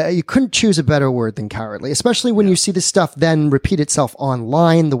is, you couldn't choose a better word than cowardly, especially when you see this stuff then repeat itself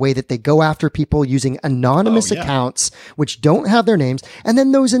online, the way that they go after people using anonymous accounts, which don't have their names. And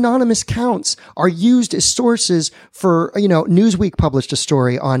then those anonymous accounts are used as sources for, Newsweek published a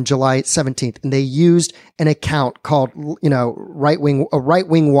story on July 17th, and they used an account called, a right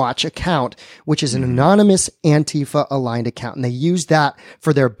wing watch account, which is an anonymous Antifa aligned account. And they used that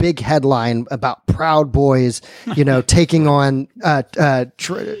for their big headline about Proud Boys, taking on,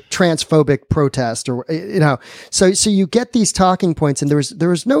 transphobic protest, or so you get these talking points, and there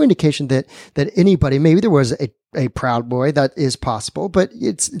was no indication that anybody, maybe there was a Proud Boy, that is possible, but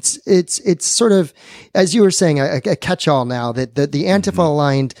it's sort of, as you were saying, a catch-all now that the Antifa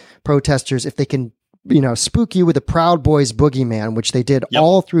aligned protesters, if they can spook you with a Proud Boys boogeyman, which they did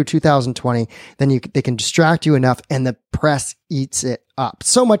all through 2020, then they can distract you enough, and the press eats it up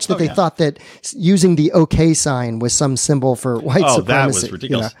so much that they thought that using the OK sign was some symbol for white supremacy. That was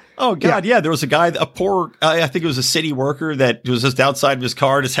ridiculous. Oh God. Yeah. There was a guy, I think it was a city worker that was just outside of his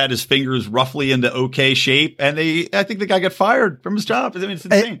car, just had his fingers roughly in the OK shape. And I think the guy got fired from his job. I mean, it's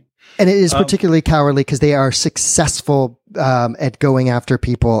insane. And it is particularly cowardly because they are successful at going after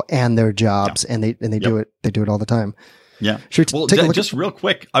people and their jobs, and they do it. They do it all the time. Yeah. Well, just real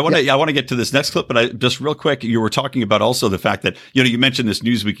quick, I want to get to this next clip, but just real quick, you were talking about also the fact that you mentioned this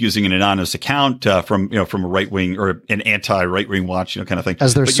Newsweek using an anonymous account from a right wing or an anti right wing watch, kind of thing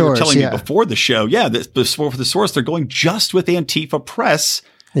as their but source. You were telling me before the show, for the source, they're going just with Antifa press.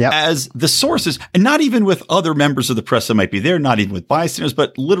 As the sources, and not even with other members of the press that might be there, not even with bystanders,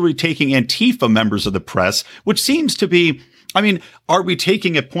 but literally taking Antifa members of the press, which seems to be, are we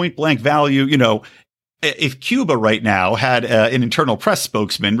taking a point blank value? If Cuba right now had an internal press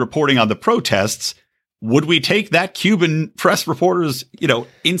spokesman reporting on the protests, would we take that Cuban press reporter's,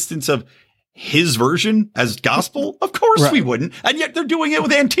 instance of his version as gospel? Of course we wouldn't. And yet they're doing it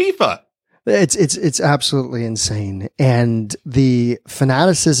with Antifa. It's absolutely insane. And the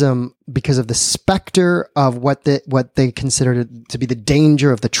fanaticism, because of the specter of what they consider to be the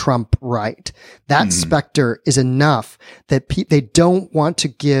danger of the Trump right, that specter is enough that they don't want to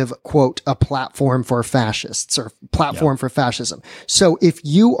give, quote, a platform for fascists or platform for fascism. So if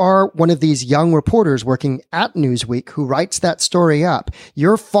you are one of these young reporters working at Newsweek who writes that story up,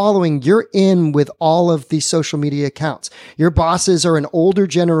 you're in with all of these social media accounts. Your bosses are an older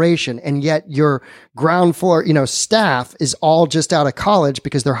generation, and yet your ground floor, staff is all just out of college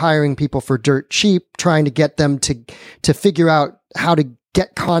because they're hiring people for dirt cheap, trying to get them to figure out how to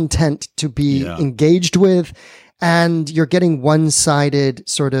get content to be engaged with. And you're getting one-sided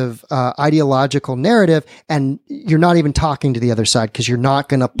sort of ideological narrative, and you're not even talking to the other side because you're not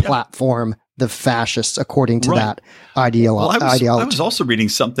going to platform the fascists according to that ideology. I was also reading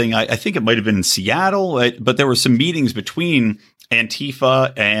something, I think it might have been in Seattle, but there were some meetings between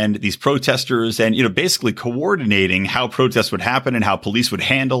Antifa and these protesters, and basically coordinating how protests would happen and how police would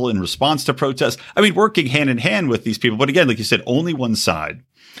handle in response to protests. Working hand in hand with these people, but again, like you said, only one side.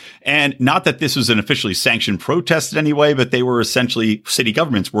 And not that this was an officially sanctioned protest in any way, but they were essentially city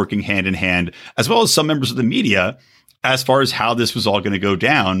governments working hand in hand, as well as some members of the media, as far as how this was all going to go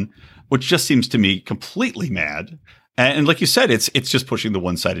down, which just seems to me completely mad. And like you said, it's just pushing the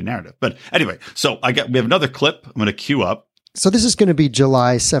one-sided narrative. But anyway, so we have another clip I'm going to queue up. So this is going to be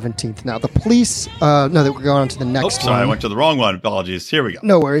July 17th. Now the police, no, we're going on to the next one. I went to the wrong one. Apologies. Here we go.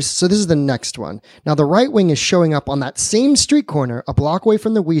 No worries. So this is the next one. Now the right wing is showing up on that same street corner, a block away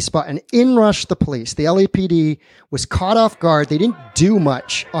from the We spot, and in rushed the police. The LAPD was caught off guard. They didn't do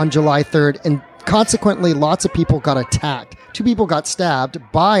much on July 3rd, and consequently, lots of people got attacked. 2 people got stabbed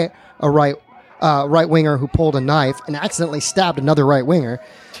by a right winger who pulled a knife and accidentally stabbed another right winger.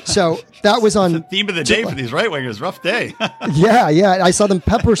 So that was on the theme of the day for these right wingers. Rough day. Yeah. I saw them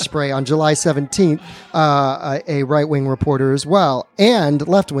pepper spray on July 17th, a right wing reporter as well, and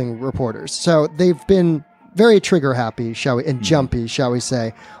left wing reporters. So they've been very trigger happy, and jumpy, shall we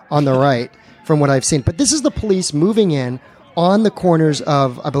say, on the right from what I've seen. But this is the police moving in on the corners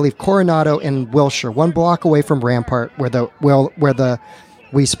of, I believe, Coronado and Wilshire, 1 block away from Rampart, where the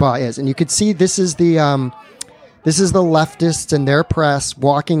We Spa is. And you could see this is the leftists and their press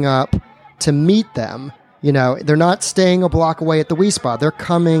walking up to meet them. You know, they're not staying a block away at the We Spa. They're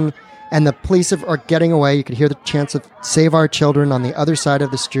coming, and the police are getting away. You could hear the chants of "Save Our Children" on the other side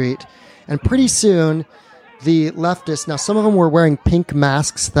of the street. And pretty soon, the leftists, now some of them were wearing pink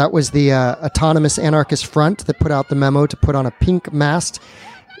masks. That was the Autonomous Anarchist Front that put out the memo to put on a pink mask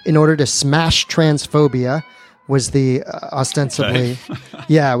in order to smash transphobia. Was the ostensibly,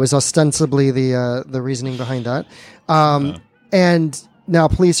 it was ostensibly the reasoning behind that. And now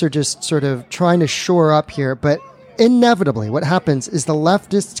police are just sort of trying to shore up here, but inevitably what happens is the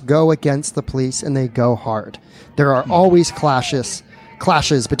leftists go against the police and they go hard. There are always clashes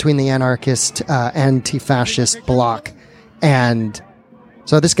between the anarchist, anti-fascist bloc. And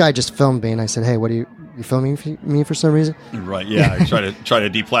so this guy just filmed me and I said, hey, what are you filming me for some reason? Right. Yeah. I try to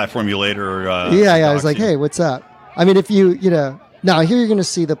deplatform you later. I was like, hey, what's up? I mean, if now here you're going to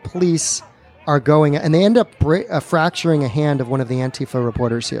see the police are going, and they end up fracturing a hand of one of the Antifa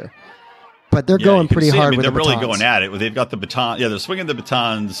reporters here. But they're going pretty hard with the batons. They're really going at it. They've got the baton. Yeah, they're swinging the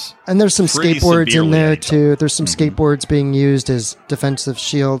batons. And there's some skateboards in there, too. There's some skateboards being used as defensive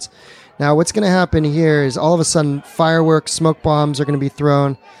shields. Now, what's going to happen here is all of a sudden fireworks, smoke bombs are going to be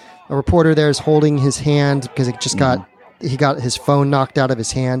thrown. A reporter there is holding his hand because he got his phone knocked out of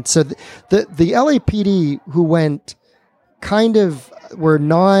his hand. So the LAPD, who went kind of were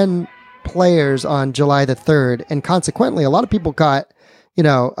non-players on July the 3rd, and consequently a lot of people got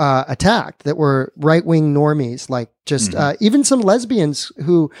attacked that were right-wing normies, like just even some lesbians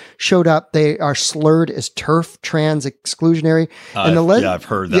who showed up. They are slurred as TERF, trans exclusionary. And I've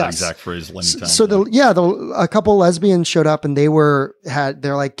heard that exact phrase many times. So a couple lesbians showed up and they're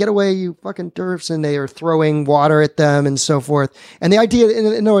like, get away, you fucking TERFs, and they are throwing water at them and so forth. And the idea,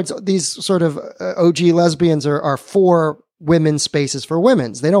 in other words, these sort of OG lesbians are for women's spaces for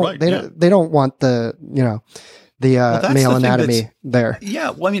women's. They don't want the male anatomy there.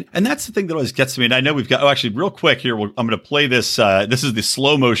 Yeah. Well, I mean, and that's the thing that always gets me. And I know we've got, actually real quick here, I'm going to play this. This is the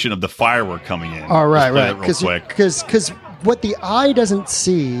slow motion of the firework coming in. All right. Because what the eye doesn't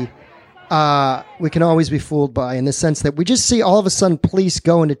see, we can always be fooled by, in the sense that we just see all of a sudden police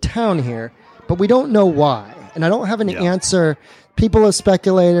go into town here, but we don't know why. And I don't have an answer. People have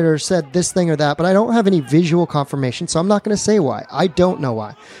speculated or said this thing or that, but I don't have any visual confirmation, so I'm not going to say why. I don't know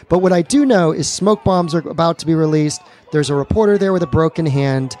why. But what I do know is smoke bombs are about to be released. There's a reporter there with a broken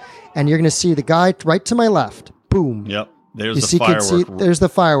hand, and you're going to see the guy right to my left. Boom. Yep. There's the firework. There's the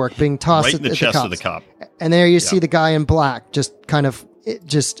firework being tossed right in the chest of the cop. And there you see the guy in black, just kind of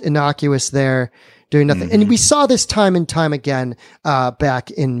just innocuous there, doing nothing. Mm-hmm. And we saw this time and time again back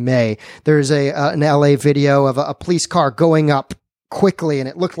in May. There's an LA video of a police car going up quickly, and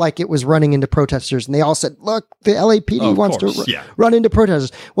it looked like it was running into protesters, and they all said, look, the LAPD wants to run into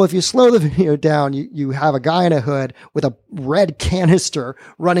protesters. Well, if you slow the video down, you have a guy in a hood with a red canister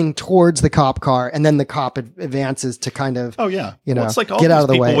running towards the cop car, and then the cop advances to kind of it's like all get out of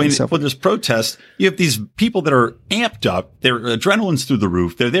the way. When there's protest, you have these people that are amped up, their adrenaline's through the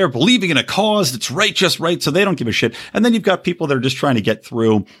roof, they're there believing in a cause that's just right, so they don't give a shit. And then you've got people that are just trying to get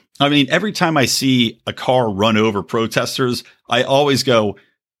through. I mean, every time I see a car run over protesters, I always go,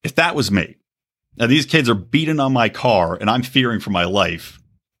 if that was me, now these kids are beating on my car and I'm fearing for my life,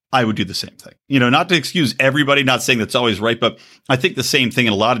 I would do the same thing. Not to excuse everybody, not saying that's always right, but I think the same thing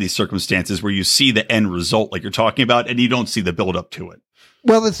in a lot of these circumstances where you see the end result like you're talking about and you don't see the build up to it.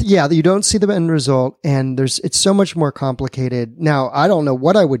 Well, you don't see the end result, and it's so much more complicated. Now, I don't know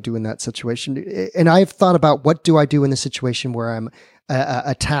what I would do in that situation, and I've thought about what do I do in the situation where I'm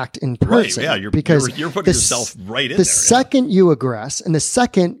attacked in person. Right, yeah, you're putting yourself right in there. The second you aggress, and the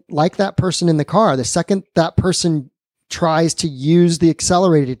second, like that person in the car, the second that person tries to use the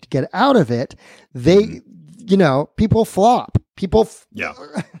accelerator to get out of it, people flop. Yeah.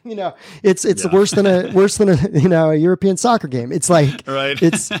 It's worse than a European soccer game. It's like, right.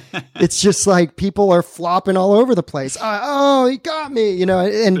 it's just like people are flopping all over the place. Oh, he got me,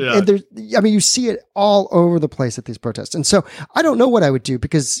 and there's, you see it all over the place at these protests. And so I don't know what I would do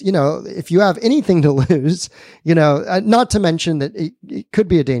because, if you have anything to lose, not to mention that it could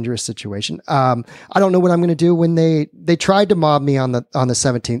be a dangerous situation. I don't know what I'm going to do when they tried to mob me on the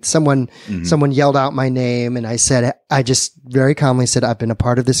 17th. Someone yelled out my name and I just very calmly said, I've been a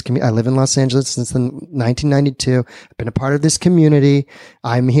part of this community. I live in Los Angeles since 1992. I've been a part of this community.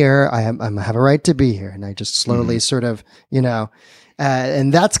 I'm here. I have a right to be here. And I just slowly sort of,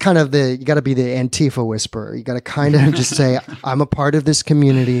 and that's kind of you got to be the Antifa whisperer. You got to kind of just say, I'm a part of this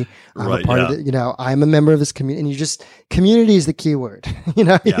community. I'm a part of it. I'm a member of this community. And community is the key word.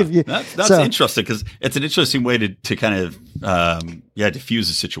 That's interesting because it's an interesting way to kind of, diffuse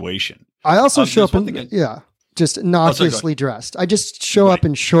a situation. I also show up just innocuously dressed. I just show up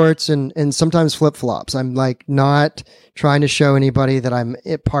in shorts and sometimes flip flops. I'm like not trying to show anybody that I'm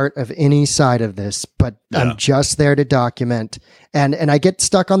a part of any side of this, but I'm just there to document. And I get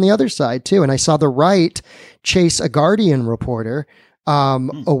stuck on the other side too. And I saw the right chase a Guardian reporter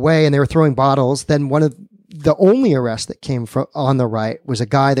away, and they were throwing bottles. Then one of the only arrests that came from on the right was a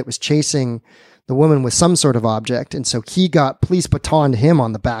guy that was chasing the woman with some sort of object. And so police batoned him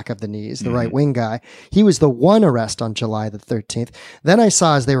on the back of the knees, the right wing guy. He was the one arrest on July the 13th. Then I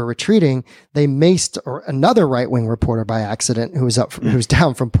saw as they were retreating, they maced another right wing reporter by accident who was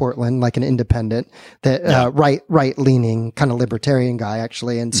down from Portland, like an independent, right leaning kind of libertarian guy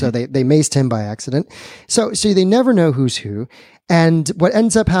actually. And so they maced him by accident. So they never know who's who. And what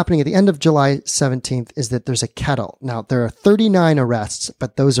ends up happening at the end of July 17th is that there's a kettle. Now, there are 39 arrests,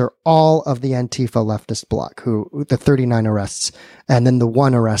 but those are all of the Antifa leftist bloc, the 39 arrests, and then the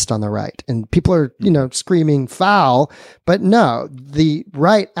one arrest on the right. And people are, screaming foul, but no, the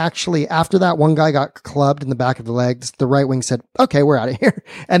right actually, after that one guy got clubbed in the back of the legs, the right wing said, okay, we're out of here.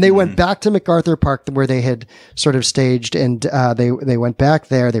 And they went back to MacArthur Park where they had sort of staged, and they went back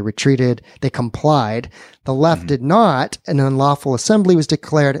there, they retreated, they complied. The left did not. An unlawful assembly was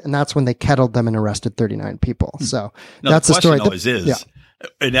declared, and that's when they kettled them and arrested 39 people. So that's the story. The question always is,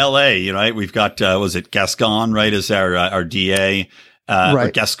 in LA, right, we've got, was it Gascon, right, as our DA? Right.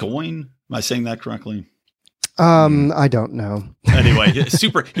 Or Gascoigne? Am I saying that correctly? I don't know. Anyway,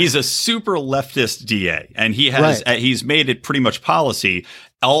 he's a super leftist DA, and he's made it pretty much policy.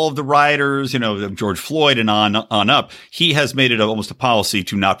 All of the rioters, George Floyd and on up, he has made it almost a policy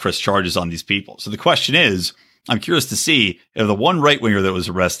to not press charges on these people. So the question is, I'm curious to see if the one right winger that was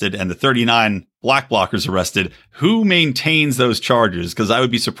arrested and the 39 black blockers arrested, who maintains those charges? Because I would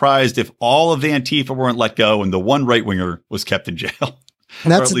be surprised if all of the Antifa weren't let go and the one right winger was kept in jail.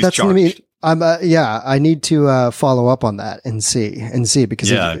 That's to me. I need to follow up on that and see because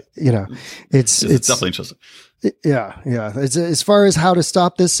it's definitely interesting. Yeah. It's, as far as how to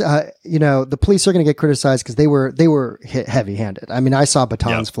stop this, the police are going to get criticized because they were hit heavy-handed. I mean, I saw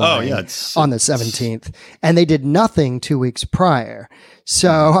batons flying on the 17th, and they did nothing 2 weeks prior.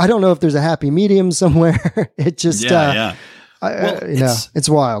 So I don't know if there's a happy medium somewhere. It just it's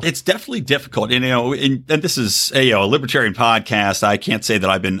wild. It's definitely difficult. And, and this is a libertarian podcast. I can't say that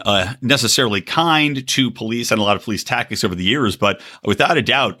I've been necessarily kind to police and a lot of police tactics over the years, but without a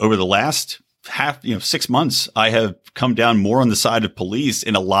doubt, over the last 6 months, I have come down more on the side of police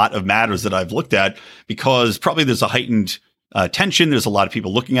in a lot of matters that I've looked at, because probably there's a heightened tension. There's a lot of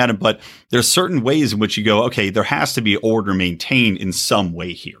people looking at it, but there's certain ways in which you go, okay, there has to be order maintained in some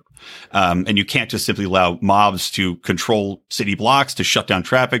way here. And you can't just simply allow mobs to control city blocks, to shut down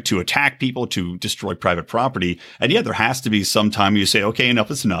traffic, to attack people, to destroy private property. And there has to be some time you say, okay, enough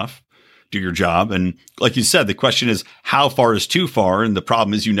is enough. Do your job. And like you said, the question is, how far is too far? And the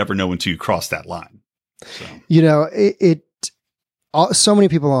problem is you never know until you cross that line. So. So many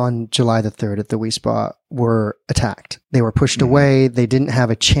people on July the 3rd at the WeSpa were attacked. They were pushed away. They didn't have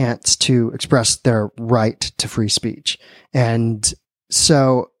a chance to express their right to free speech. And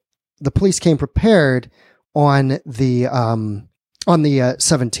so the police came prepared on the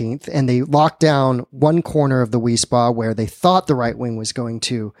 17th, and they locked down one corner of the WeSpa where they thought the right wing was going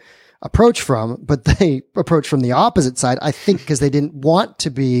to approach from, but they approached from the opposite side, I think, because they didn't want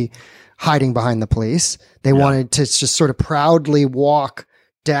to be hiding behind the police. They wanted to just sort of proudly walk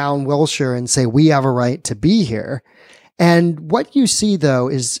down Wilshire and say, we have a right to be here. And what you see, though,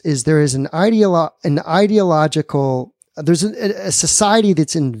 is there is an ideological there's a society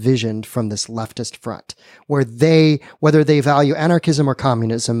that's envisioned from this leftist front where whether they value anarchism or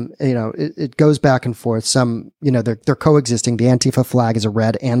communism, it goes back and forth. Some, they're coexisting. The Antifa flag is a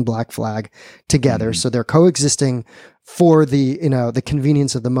red and black flag together. So they're coexisting for the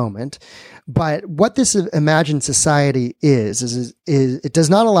convenience of the moment. But what this imagined society is it does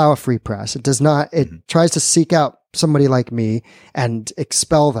not allow a free press. It does not, it tries to seek out somebody like me and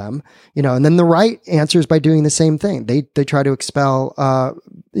expel them, and then the right answers by doing the same thing. They try to expel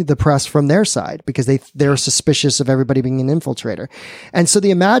the press from their side because they're suspicious of everybody being an infiltrator. And so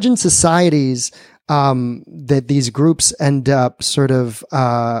the imagined societies that these groups end up sort of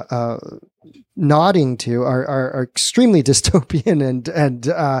nodding to are extremely dystopian and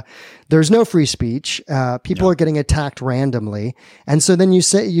there's no free speech. People are getting attacked randomly. And so then you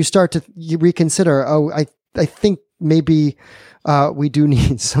start to reconsider, I think maybe we do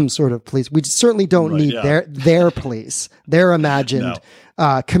need some sort of police. We certainly don't need their police, their imagined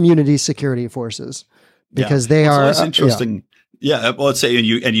community security forces, because they are. It's interesting. Yeah, well, let's say, and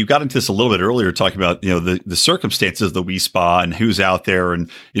you got into this a little bit earlier, talking about the circumstances of the Wii Spa and who's out there,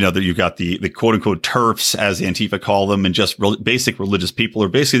 and that you've got the quote unquote TERFs, as Antifa call them, and just basic religious people, or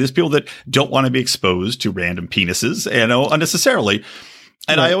basically these people that don't want to be exposed to random penises, unnecessarily.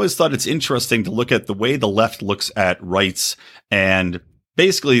 And I always thought it's interesting to look at the way the left looks at rights, and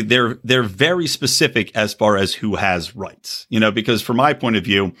basically they're very specific as far as who has rights, because from my point of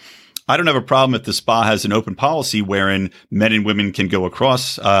view, I don't have a problem if the spa has an open policy wherein men and women can go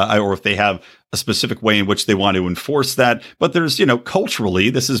across, or if they have a specific way in which they want to enforce that. But there's, culturally,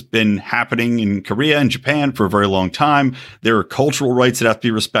 this has been happening in Korea and Japan for a very long time. There are cultural rights that have to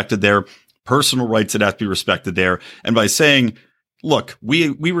be respected there, personal rights that have to be respected there. And by saying, look, we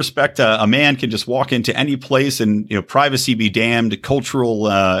respect a man can just walk into any place and, privacy be damned, cultural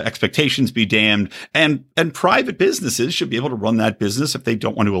expectations be damned, and private businesses should be able to run that business if they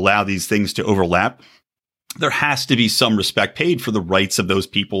don't want to allow these things to overlap. There has to be some respect paid for the rights of those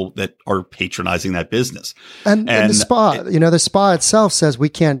people that are patronizing that business. And the spa, the spa itself says we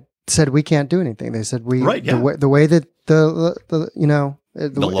can't do anything. They said the way that the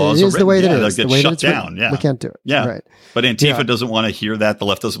laws is the way that it is. Get shut down. We can't do it. Yeah. Right. But Antifa doesn't want to hear that. The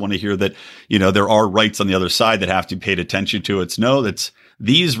left doesn't want to hear that, there are rights on the other side that have to be paid attention to. That's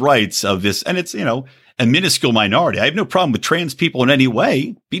these rights of this. And it's, a minuscule minority. I have no problem with trans people in any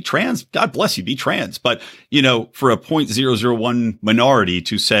way. Be trans. God bless you. Be trans. But, for a 0.001 minority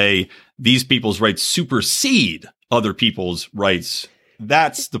to say these people's rights supersede other people's rights,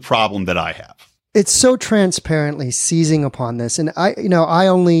 that's the problem that I have. It's so transparently seizing upon this. And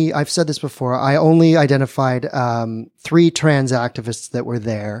I've said this before, I only identified 3 trans activists that were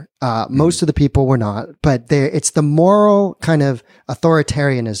there. Most of the people were not, but it's the moral kind of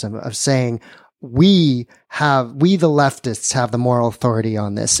authoritarianism of saying, we the leftists have the moral authority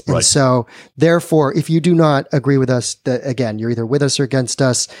on this. And so therefore, if you do not agree with us, again, you're either with us or against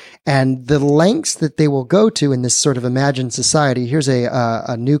us. And the lengths that they will go to in this sort of imagined society. Here's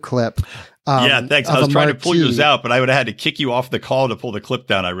a new clip. Thanks. I was trying to pull yours out, but I would have had to kick you off the call to pull the clip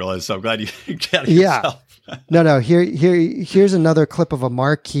down, I realized. So I'm glad you got it yourself. No. Here's another clip of a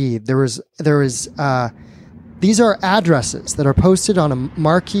marquee. These are addresses that are posted on a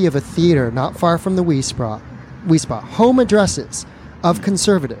marquee of a theater not far from the Wii Spa. Home addresses of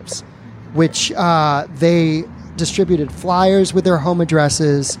conservatives, which they distributed flyers with their home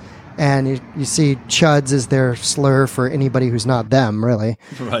addresses. And you see chuds as their slur for anybody who's not them, really.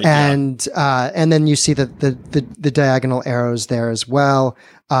 Right, and then you see the diagonal arrows there as well.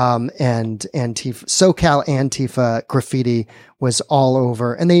 And Antifa, SoCal Antifa graffiti was all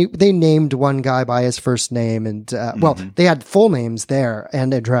over. And they named one guy by his first name. And, they had full names there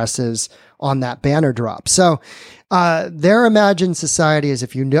and addresses on that banner drop. So their imagined society is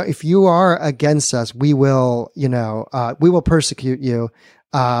if you are against us, we will persecute you.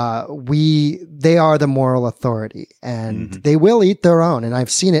 They are the moral authority, and they will eat their own. And I've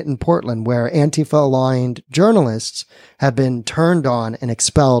seen it in Portland where Antifa aligned journalists have been turned on and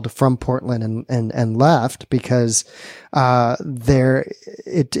expelled from Portland and left because,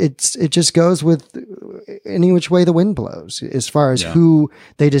 it just goes with any which way the wind blows as far as who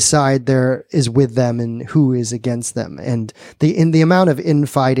they decide there is with them and who is against them. And the amount of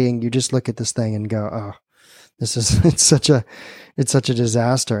infighting, you just look at this thing and go, oh, it's such a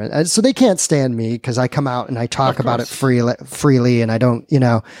disaster. And so they can't stand me because I come out and I talk about it freely and I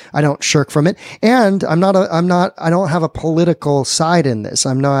don't shirk from it. And I don't have a political side in this.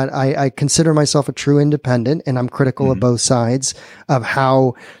 I consider myself a true independent, and I'm critical of both sides of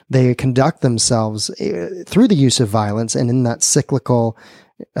how they conduct themselves through the use of violence and in that cyclical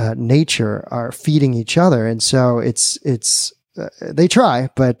nature are feeding each other. And so it's they try,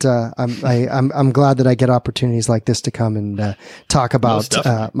 but I'm glad that I get opportunities like this to come and talk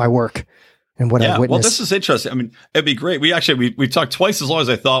about my work and what I've witnessed. Well, this is interesting. I mean, it'd be great. We talked twice as long as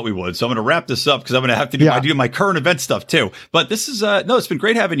I thought we would. So I'm going to wrap this up because I'm going to have to do my current event stuff too. But this is it's been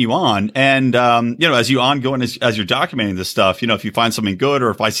great having you on. And as you ongoing as you're documenting this stuff, if you find something good or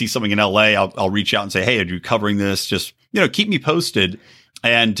if I see something in LA, I'll reach out and say, hey, are you covering this? Just keep me posted.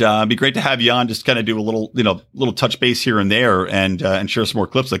 And it'd be great to have you on, just kind of do a little touch base here and there and share some more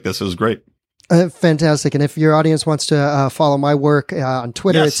clips like this. It was great. Fantastic. And if your audience wants to follow my work on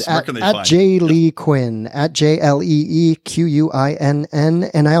Twitter, it's at J. Lee Quinn, at JLEEQUINN.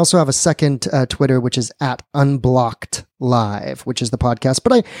 And I also have a second Twitter, which is at Unblocked Live, which is the podcast.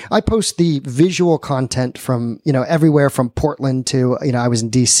 But I post the visual content from, everywhere from Portland to, I was in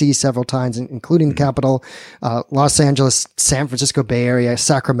DC several times, including the capital, Los Angeles, San Francisco Bay Area,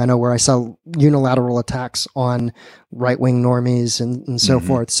 Sacramento, where I saw unilateral attacks on right-wing normies and so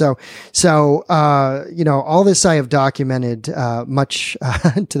forth. So, all this I have documented, much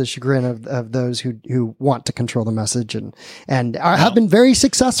to the chagrin of those who want to control the message and have been very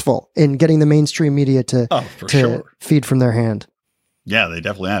successful in getting the mainstream media to feed from their hand. Yeah, they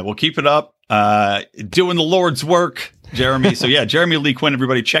definitely have. Well, keep it up. Doing the Lord's work, Jeremy. So Jeremy Lee Quinn,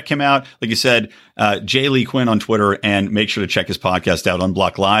 everybody check him out. Like you said, J. Lee Quinn on Twitter, and make sure to check his podcast out,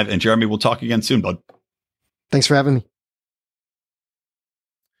 Unblock Live. And Jeremy, we'll talk again soon, bud. Thanks for having me.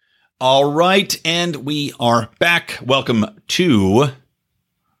 All right. And we are back. Welcome back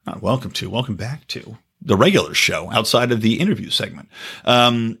to the regular show outside of the interview segment.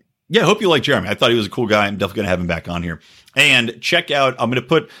 I hope you like Jeremy. I thought he was a cool guy. I'm definitely going to have him back on here. And check out, I'm going to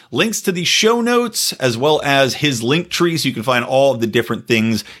put links to the show notes as well as his link tree so you can find all of the different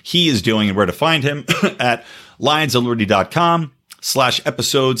things he is doing and where to find him at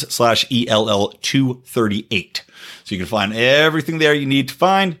lionsofliberty.com/episodes/ELL238. So you can find everything there you need to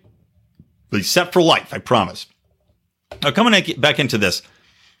find, except for life, I promise. Now, coming back into this,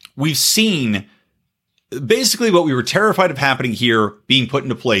 we've seen basically what we were terrified of happening here being put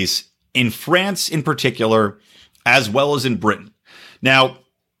into place in France in particular, as well as in Britain. Now,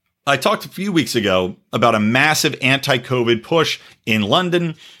 I talked a few weeks ago about a massive anti-COVID push in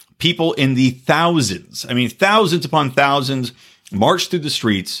London. People in the thousands upon thousands marched through the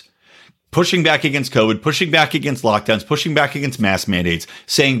streets, pushing back against COVID, pushing back against lockdowns, pushing back against mask mandates,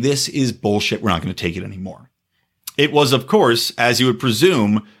 saying this is bullshit. We're not going to take it anymore. It was, of course, as you would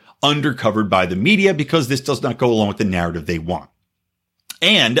presume, undercovered by the media because this does not go along with the narrative they want.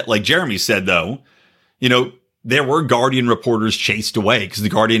 And like Jeremy said, though, there were Guardian reporters chased away because the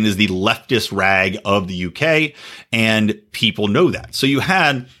Guardian is the leftist rag of the UK, and people know that. So you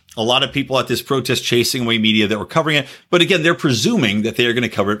had a lot of people at this protest chasing away media that were covering it. But again, they're presuming that they're going to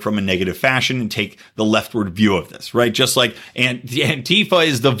cover it from a negative fashion and take the leftward view of this, right? Just like Antifa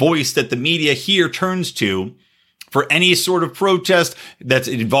is the voice that the media here turns to for any sort of protest that's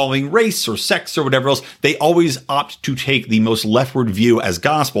involving race or sex or whatever else. They always opt to take the most leftward view as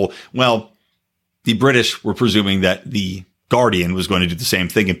gospel. Well, the British were presuming that the Guardian was going to do the same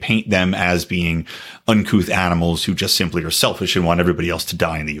thing and paint them as being uncouth animals who just simply are selfish and want everybody else to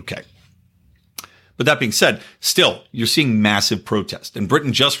die in the UK. But that being said, still, you're seeing massive protest. And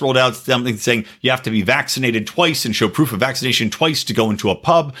Britain just rolled out something saying you have to be vaccinated twice and show proof of vaccination twice to go into a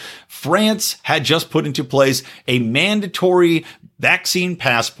pub. France had just put into place a mandatory vaccine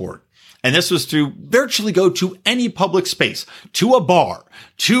passport. And this was to virtually go to any public space, to a bar,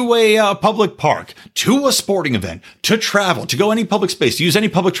 to a public park, to a sporting event, to travel, to go any public space, to use any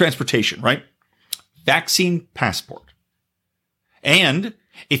public transportation, right? Vaccine passport. And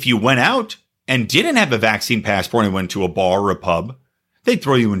if you went out and didn't have a vaccine passport and went to a bar or a pub, they'd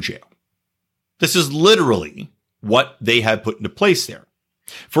throw you in jail. This is literally what they have put into place there.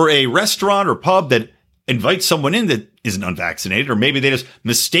 For a restaurant or pub that invites someone in that isn't unvaccinated, or maybe they just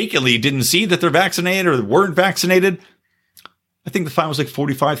mistakenly didn't see that they're vaccinated or weren't vaccinated, I think the fine was like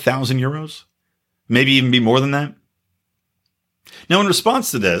 45,000 euros, maybe even be more than that. Now, in response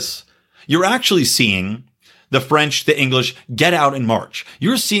to this, you're actually seeing the French, the English get out and march.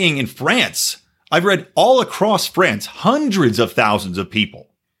 You're seeing in France, I've read all across France, hundreds of thousands of people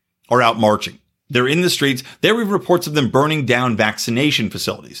are out marching. They're in the streets. There were reports of them burning down vaccination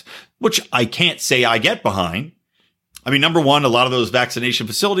facilities, which I can't say I get behind. I mean, number one, a lot of those vaccination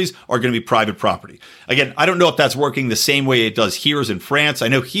facilities are going to be private property. Again, I don't know if that's working the same way it does here as in France. I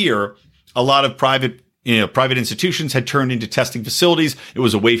know here, a lot of private institutions had turned into testing facilities. It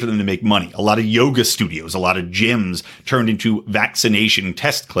was a way for them to make money. A lot of yoga studios, a lot of gyms turned into vaccination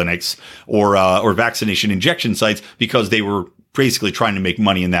test clinics or vaccination injection sites because they were basically trying to make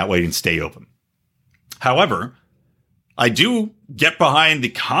money in that way and stay open. However, I do get behind the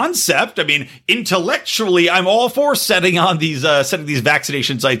concept. I mean, intellectually, I'm all for setting these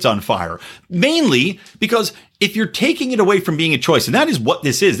vaccination sites on fire, mainly because if you're taking it away from being a choice, and that is what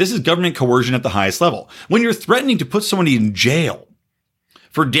this is government coercion at the highest level. When you're threatening to put somebody in jail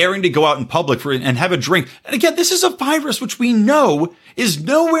for daring to go out in public and have a drink. And again, this is a virus which we know is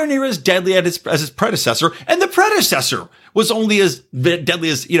nowhere near as deadly as its predecessor. And the predecessor was only as deadly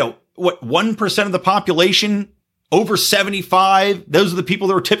as, 1% of the population over 75. Those are the people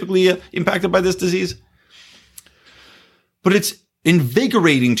that are typically impacted by this disease. But it's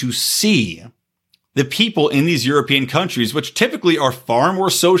invigorating to see the people in these European countries, which typically are far more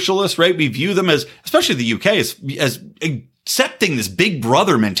socialist, right? We view them as, especially the UK, as accepting this big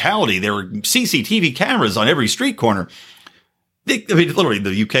brother mentality. There are CCTV cameras on every street corner. Literally,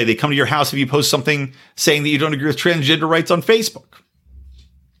 the UK, they come to your house if you post something saying that you don't agree with transgender rights on Facebook.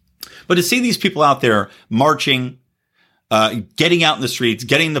 But to see these people out there marching, getting out in the streets,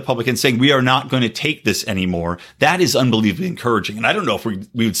 getting in the public and saying, we are not going to take this anymore, that is unbelievably encouraging. And I don't know if we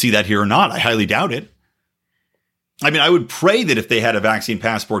would see that here or not. I highly doubt it. I mean, I would pray that if they had a vaccine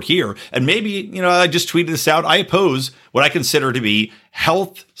passport here, and maybe, I just tweeted this out, I oppose what I consider to be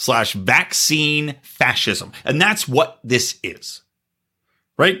health/vaccine fascism. And that's what this is,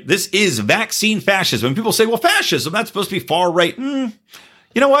 right? This is vaccine fascism. And people say, well, fascism, that's supposed to be far right. You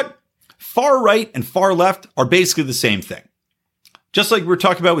know what? Far right and far left are basically the same thing. Just like we were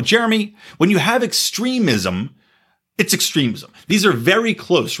talking about with Jeremy, when you have extremism, it's extremism. These are very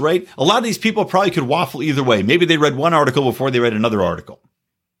close, right? A lot of these people probably could waffle either way. Maybe they read one article before they read another article.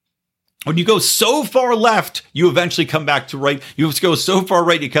 When you go so far left, you eventually come back to right. You go so far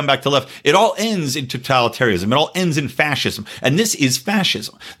right, you come back to left. It all ends in totalitarianism. It all ends in fascism. And this is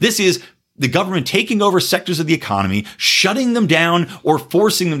fascism. This is the government taking over sectors of the economy, shutting them down or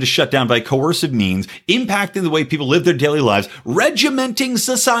forcing them to shut down by coercive means, impacting the way people live their daily lives, regimenting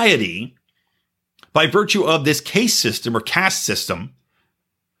society by virtue of this case system or caste system,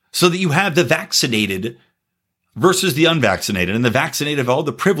 so that you have the vaccinated versus the unvaccinated, and the vaccinated have all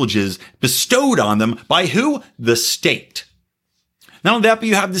the privileges bestowed on them by who? The state. Not only that, but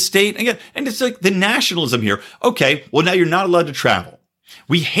you have the state, again, and it's like the nationalism here. Okay, well, now you're not allowed to travel.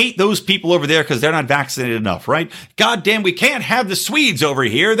 We hate those people over there because they're not vaccinated enough, right? God damn, we can't have the Swedes over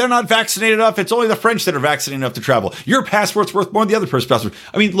here. They're not vaccinated enough. It's only the French that are vaccinated enough to travel. Your passport's worth more than the other person's passport.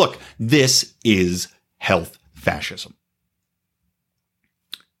 I mean, look, this is health fascism.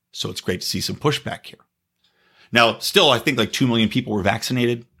 So it's great to see some pushback here. Now, still, I think like 2 million people were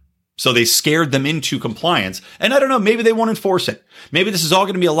vaccinated. So they scared them into compliance. And I don't know, maybe they won't enforce it. Maybe this is all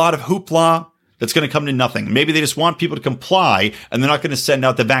going to be a lot of hoopla that's going to come to nothing. Maybe they just want people to comply and they're not going to send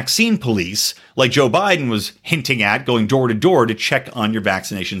out the vaccine police like Joe Biden was hinting at, going door to door to check on your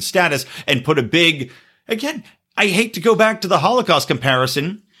vaccination status and put a big, again, I hate to go back to the Holocaust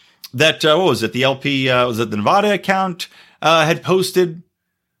comparison that, what was it? The LP, was it the Nevada account, had posted,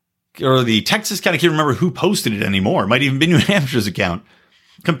 or the Texas account? I can't remember who posted it anymore. It might even be New Hampshire's account,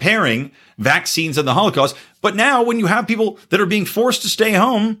 comparing vaccines and the Holocaust. But now when you have people that are being forced to stay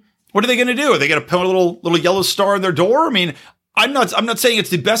home, what are they going to do? Are they going to put a little yellow star on their door? I mean, I'm not saying it's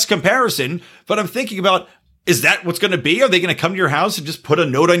the best comparison, but I'm thinking about, is that what's going to be? Are they going to come to your house and just put a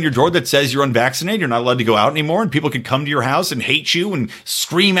note on your door that says you're unvaccinated, you're not allowed to go out anymore, and people can come to your house and hate you and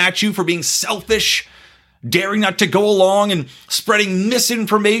scream at you for being selfish, daring not to go along and spreading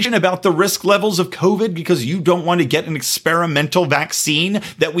misinformation about the risk levels of COVID because you don't want to get an experimental vaccine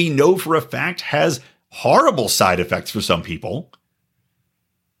that we know for a fact has horrible side effects for some people?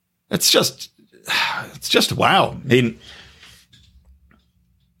 It's just wow. I mean,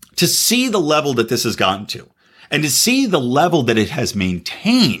 to see the level that this has gotten to and to see the level that it has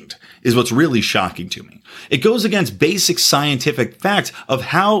maintained is what's really shocking to me. It goes against basic scientific facts of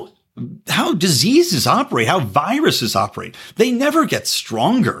how diseases operate, how viruses operate. They never get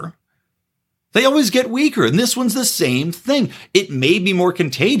stronger. They always get weaker. And this one's the same thing. It may be more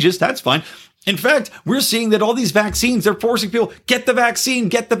contagious. That's fine. In fact, we're seeing that all these vaccines, they're forcing people, get the vaccine,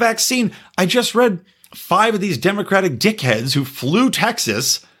 get the vaccine. I just read 5 of these Democratic dickheads who flew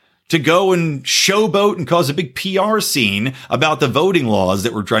Texas to go and showboat and cause a big PR scene about the voting laws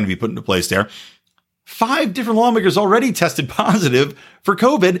that were trying to be put into place there. 5 different lawmakers already tested positive for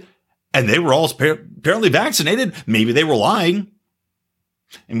COVID, and they were all apparently vaccinated. Maybe they were lying,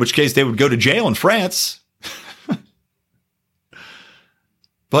 in which case they would go to jail in France.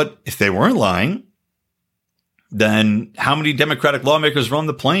 But if they weren't lying, then how many Democratic lawmakers were on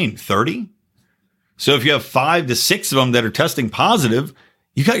the plane? 30? So if you have 5 to 6 of them that are testing positive,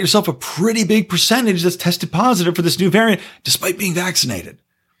 you got yourself a pretty big percentage that's tested positive for this new variant despite being vaccinated.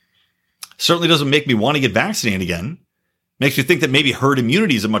 Certainly doesn't make me want to get vaccinated again. Makes me think that maybe herd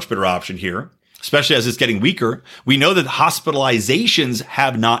immunity is a much better option here, especially as it's getting weaker. We know that hospitalizations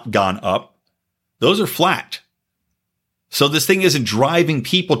have not gone up. Those are flat. So this thing isn't driving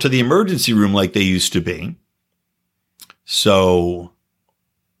people to the emergency room like they used to be. So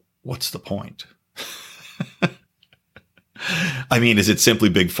what's the point? I mean, is it simply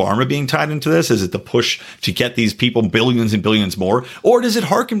Big Pharma being tied into this? Is it the push to get these people billions and billions more? Or does it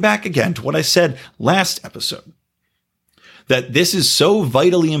harken back again to what I said last episode? That this is so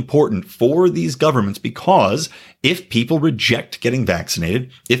vitally important for these governments because if people reject getting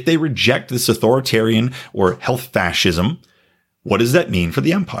vaccinated, if they reject this authoritarian or health fascism, what does that mean for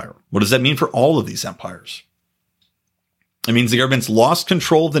the empire? What does that mean for all of these empires? It means the government's lost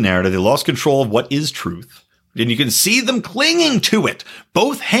control of the narrative. They lost control of what is truth. And you can see them clinging to it.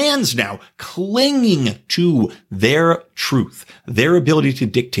 Both hands now clinging to their truth, their ability to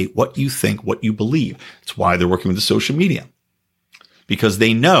dictate what you think, what you believe. It's why they're working with the social media. Because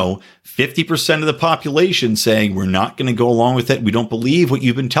they know 50% of the population saying, we're not going to go along with it. We don't believe what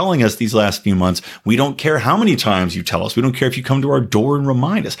you've been telling us these last few months. We don't care how many times you tell us. We don't care if you come to our door and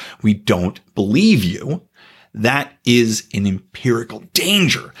remind us. We don't believe you. That is an empirical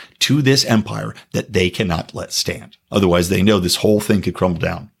danger to this empire that they cannot let stand. Otherwise, they know this whole thing could crumble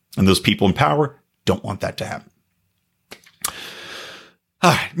down. And those people in power don't want that to happen.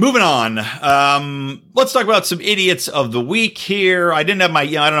 All right, moving on. Let's talk about some idiots of the week here. I don't have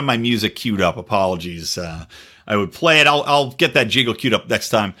my music queued up. Apologies. I would play it. I'll get that jingle queued up next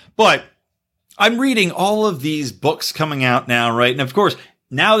time. But I'm reading all of these books coming out now, right? And of course,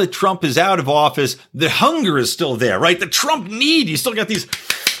 now that Trump is out of office, the hunger is still there, right? The Trump need. You still got these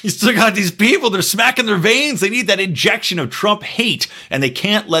people. They're smacking their veins. They need that injection of Trump hate, and they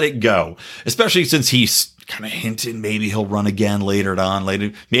can't let it go. Especially since he's kind of hinted maybe he'll run again later.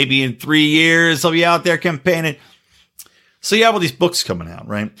 Maybe in 3 years he'll be out there campaigning. So you have all these books coming out,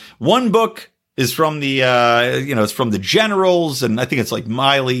 right? One book is from the, it's from the generals, and I think it's like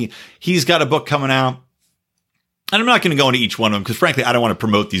Miley. He's got a book coming out. And I'm not going to go into each one of them because, frankly, I don't want to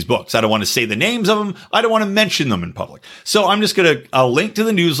promote these books. I don't want to say the names of them. I don't want to mention them in public. So I'm just going to, I'll link to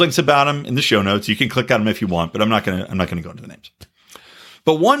the news links about them in the show notes. You can click on them if you want, but I'm not going to go into the names.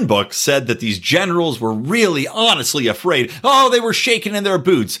 But one book said that these generals were really honestly afraid. Oh, they were shaking in their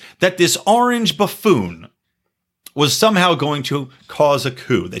boots that this orange buffoon was somehow going to cause a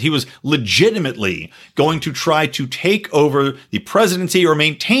coup, that he was legitimately going to try to take over the presidency or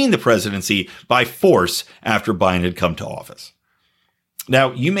maintain the presidency by force after Biden had come to office.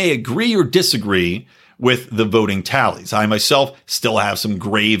 Now, you may agree or disagree with the voting tallies. I myself still have some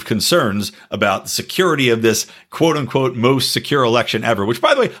grave concerns about the security of this quote unquote most secure election ever, which,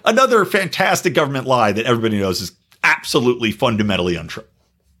 by the way, another fantastic government lie that everybody knows is absolutely fundamentally untrue,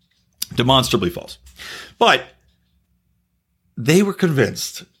 demonstrably false. But they were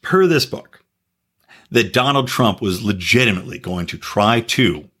convinced, per this book, that Donald Trump was legitimately going to try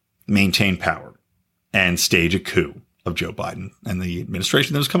to maintain power and stage a coup of Joe Biden and the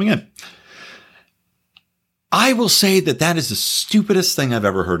administration that was coming in. I will say that that is the stupidest thing I've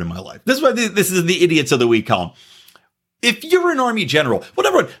ever heard in my life. This is why this is the idiots of the week column. If you're an army general,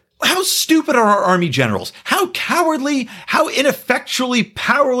 whatever, how stupid are our army generals? How cowardly, how ineffectually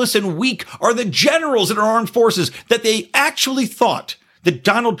powerless and weak are the generals in our armed forces that they actually thought that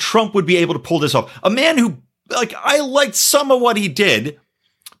Donald Trump would be able to pull this off? A man who, I liked some of what he did,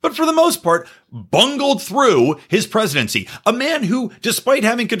 but for the most part, bungled through his presidency. A man who, despite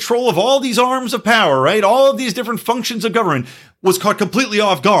having control of all these arms of power, right, all of these different functions of government, was caught completely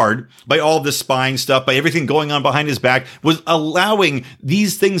off guard by all of this spying stuff, by everything going on behind his back, was allowing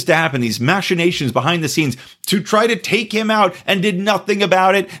these things to happen, these machinations behind the scenes to try to take him out and did nothing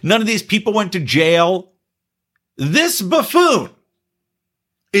about it. None of these people went to jail. This buffoon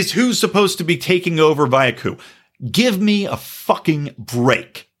is who's supposed to be taking over via coup. Give me a fucking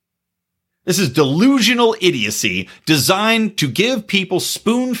break. This is delusional idiocy designed to give people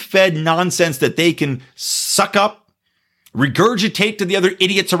spoon-fed nonsense that they can suck up, regurgitate to the other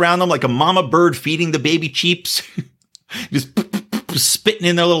idiots around them like a mama bird feeding the baby cheeps, just spitting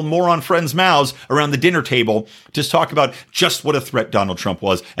in their little moron friends' mouths around the dinner table to talk about just what a threat Donald Trump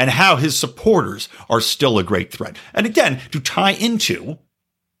was and how his supporters are still a great threat. And again, to tie into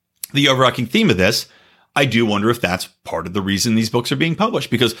the overarching theme of this, I do wonder if that's part of the reason these books are being published,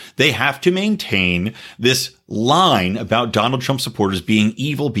 because they have to maintain this line about Donald Trump supporters being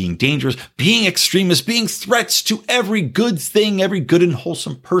evil, being dangerous, being extremists, being threats to every good thing, every good and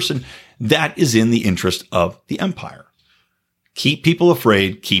wholesome person that is in the interest of the empire. Keep people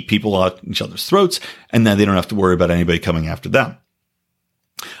afraid, keep people at each other's throats, and then they don't have to worry about anybody coming after them.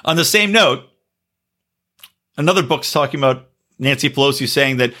 On the same note, another book's talking about Nancy Pelosi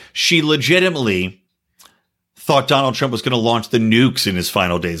saying that she legitimately thought Donald Trump was going to launch the nukes in his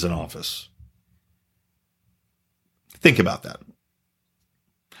final days in office. Think about that.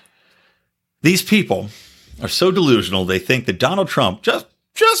 These people are so delusional, they think that Donald Trump, just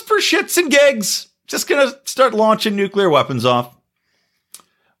for shits and gigs, just going to start launching nuclear weapons off.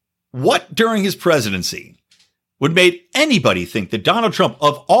 What during his presidency would make anybody think that Donald Trump,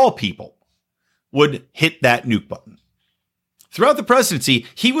 of all people, would hit that nuke button? Throughout the presidency,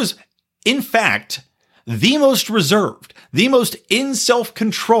 he was, in fact, the most reserved, the most in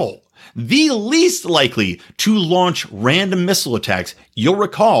self-control, the least likely to launch random missile attacks. You'll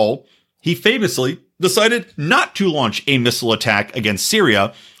recall he famously decided not to launch a missile attack against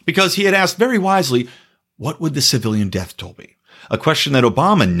Syria because he had asked very wisely, what would the civilian death toll be? A question that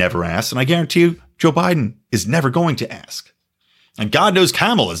Obama never asked, and I guarantee you Joe Biden is never going to ask. And God knows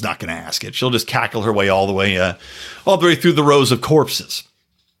Kamala's not going to ask it. She'll just cackle her way all the way through the rows of corpses.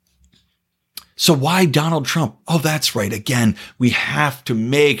 So why Donald Trump? Oh, that's right. Again, we have to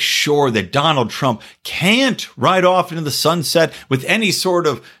make sure that Donald Trump can't ride off into the sunset with any sort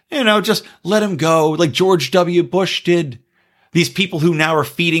of, just let him go like George W. Bush did. These people who now are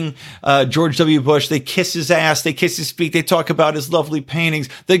feeding George W. Bush, they kiss his ass, they kiss his feet, they talk about his lovely paintings,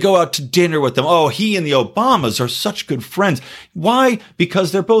 they go out to dinner with them. Oh, he and the Obamas are such good friends. Why?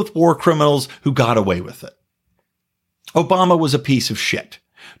 Because they're both war criminals who got away with it. Obama was a piece of shit.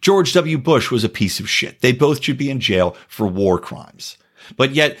 George W. Bush was a piece of shit. They both should be in jail for war crimes.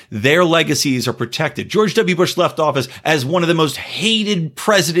 But yet their legacies are protected. George W. Bush left office as one of the most hated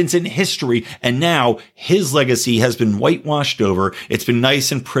presidents in history, and now his legacy has been whitewashed over. It's been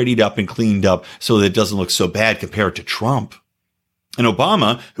nice and prettied up and cleaned up so that it doesn't look so bad compared to Trump. And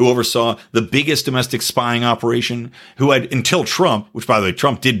Obama, who oversaw the biggest domestic spying operation, who had, until Trump, which by the way,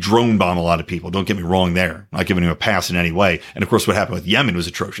 Trump did drone bomb a lot of people. Don't get me wrong there. I'm not giving him a pass in any way. And of course, what happened with Yemen was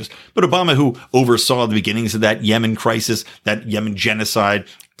atrocious. But Obama, who oversaw the beginnings of that Yemen crisis, that Yemen genocide,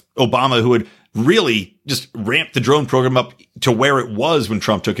 Obama, who had really just ramped the drone program up to where it was when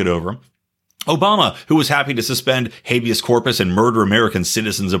Trump took it over. Obama, who was happy to suspend habeas corpus and murder American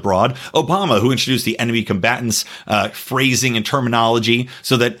citizens abroad. Obama, who introduced the enemy combatants phrasing and terminology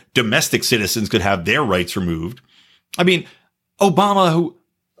so that domestic citizens could have their rights removed. I mean, Obama, who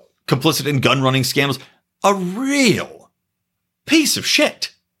complicit in gun running scandals, a real piece of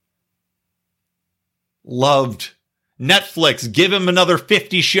shit. Loved Netflix, give him another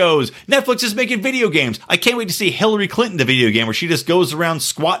 50 shows. Netflix is making video games. I can't wait to see Hillary Clinton, the video game, where she just goes around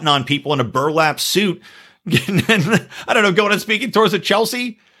squatting on people in a burlap suit. And, I don't know, going and speaking towards at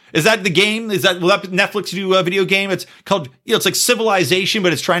Chelsea. Is that the game? Will that Netflix do a video game? It's called, it's like Civilization,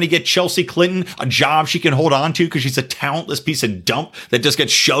 but it's trying to get Chelsea Clinton a job she can hold on to because she's a talentless piece of dump that just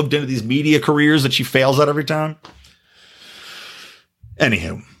gets shoved into these media careers that she fails at every time.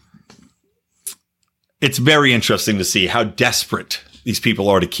 Anywho. It's very interesting to see how desperate these people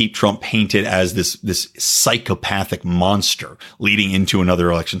are to keep Trump painted as this psychopathic monster leading into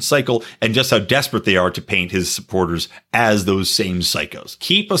another election cycle, and just how desperate they are to paint his supporters as those same psychos.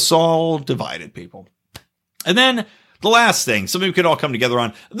 Keep us all divided, people. And then the last thing, something we could all come together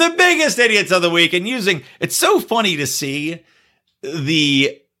on, the biggest idiots of the week, and it's so funny to see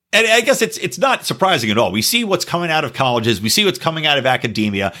and I guess it's not surprising at all. We see what's coming out of colleges. We see what's coming out of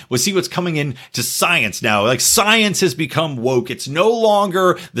academia. We see what's coming into science now. Like, science has become woke. It's no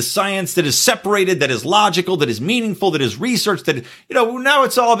longer the science that is separated, that is logical, that is meaningful, that is research, that, now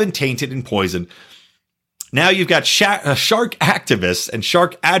it's all been tainted and poisoned. Now you've got shark activists and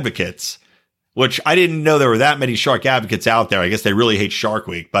shark advocates, which I didn't know there were that many shark advocates out there. I guess they really hate Shark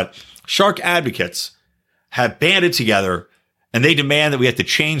Week, but shark advocates have banded together. And they demand that we have to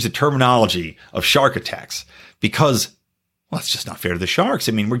change the terminology of shark attacks because, well, it's just not fair to the sharks.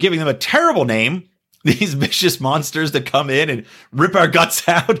 I mean, we're giving them a terrible name, these vicious monsters that come in and rip our guts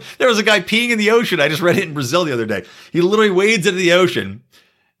out. There was a guy peeing in the ocean. I just read it in Brazil the other day. He literally wades into the ocean,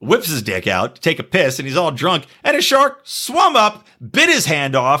 whips his dick out to take a piss, and he's all drunk. And a shark swam up, bit his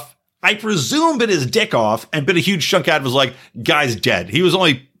hand off, I presume bit his dick off, and bit a huge chunk out of his leg. Guy's dead. He was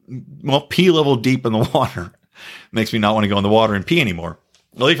only, pea level deep in the water. Makes me not want to go in the water and pee anymore.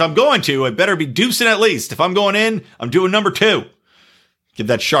 Well, if I'm going to, I better be deucing at least. If I'm going in, I'm doing number 2. Give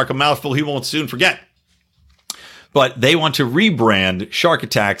that shark a mouthful he won't soon forget. But they want to rebrand shark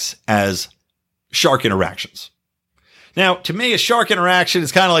attacks as shark interactions. Now, to me, a shark interaction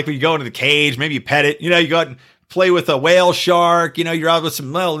is kind of like when you go into the cage, maybe you pet it. You go out and play with a whale shark. You're out with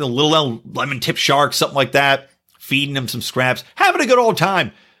some little lemon tip shark, something like that. feeding them some scraps, having a good old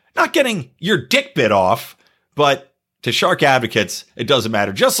time, not getting your dick bit off. But to shark advocates, it doesn't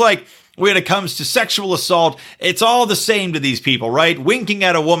matter. Just like when it comes to sexual assault, it's all the same to these people, right? Winking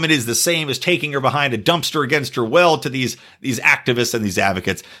at a woman is the same as taking her behind a dumpster against her will to these activists and these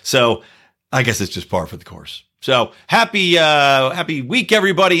advocates. So I guess it's just par for the course. So happy week,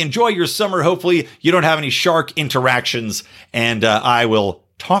 everybody. Enjoy your summer. Hopefully you don't have any shark interactions, and I will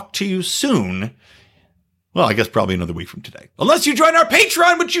talk to you soon. Well, I guess probably another week from today. Unless you join our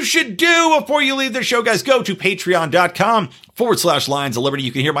Patreon, which you should do before you leave the show, guys. Go to patreon.com/Lions of Liberty.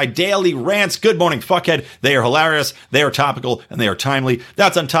 You can hear my daily rants. Good morning, fuckhead. They are hilarious, they are topical, and they are timely.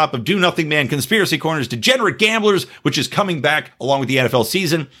 That's on top of Do Nothing Man, Conspiracy Corners, Degenerate Gamblers, which is coming back along with the NFL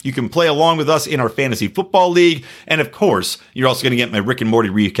season. You can play along with us in our fantasy football league. And of course, you're also going to get my Rick and Morty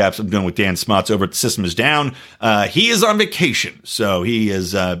recaps I'm doing with Dan Smots over at System is Down. He is on vacation, so he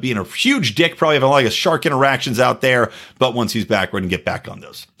is being a huge dick, probably having like a shark interactions out there, but once he's back, we're going to get back on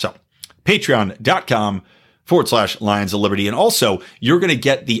those. So patreon.com/Lions of Liberty. And also, you're going to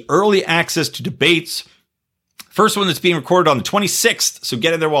get the early access to debates. First one that's being recorded on the 26th, so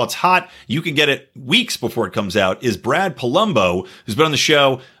get in there while it's hot. You can get it weeks before it comes out, is Brad Palumbo, who's been on the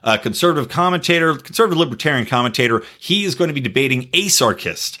show, conservative libertarian commentator. He is going to be debating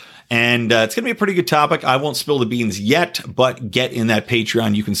Asarchist. And it's going to be a pretty good topic. I won't spill the beans yet, but get in that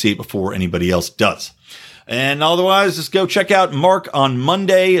Patreon. You can see it before anybody else does. And otherwise, just go check out Mark on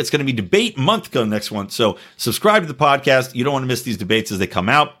Monday. It's going to be debate month next one. So subscribe to the podcast. You don't want to miss these debates as they come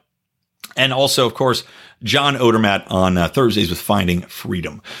out. And also, of course, John Odermatt on Thursdays with Finding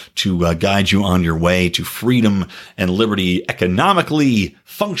Freedom to guide you on your way to freedom and liberty economically,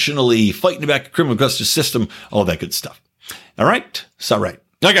 functionally, fighting back the criminal justice system, all that good stuff. All right. So, right.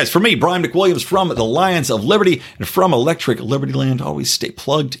 All right, guys, for me, Brian McWilliams from the Lions of Liberty and from Electric Liberty Land, always stay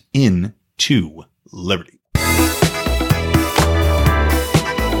plugged in to Liberty.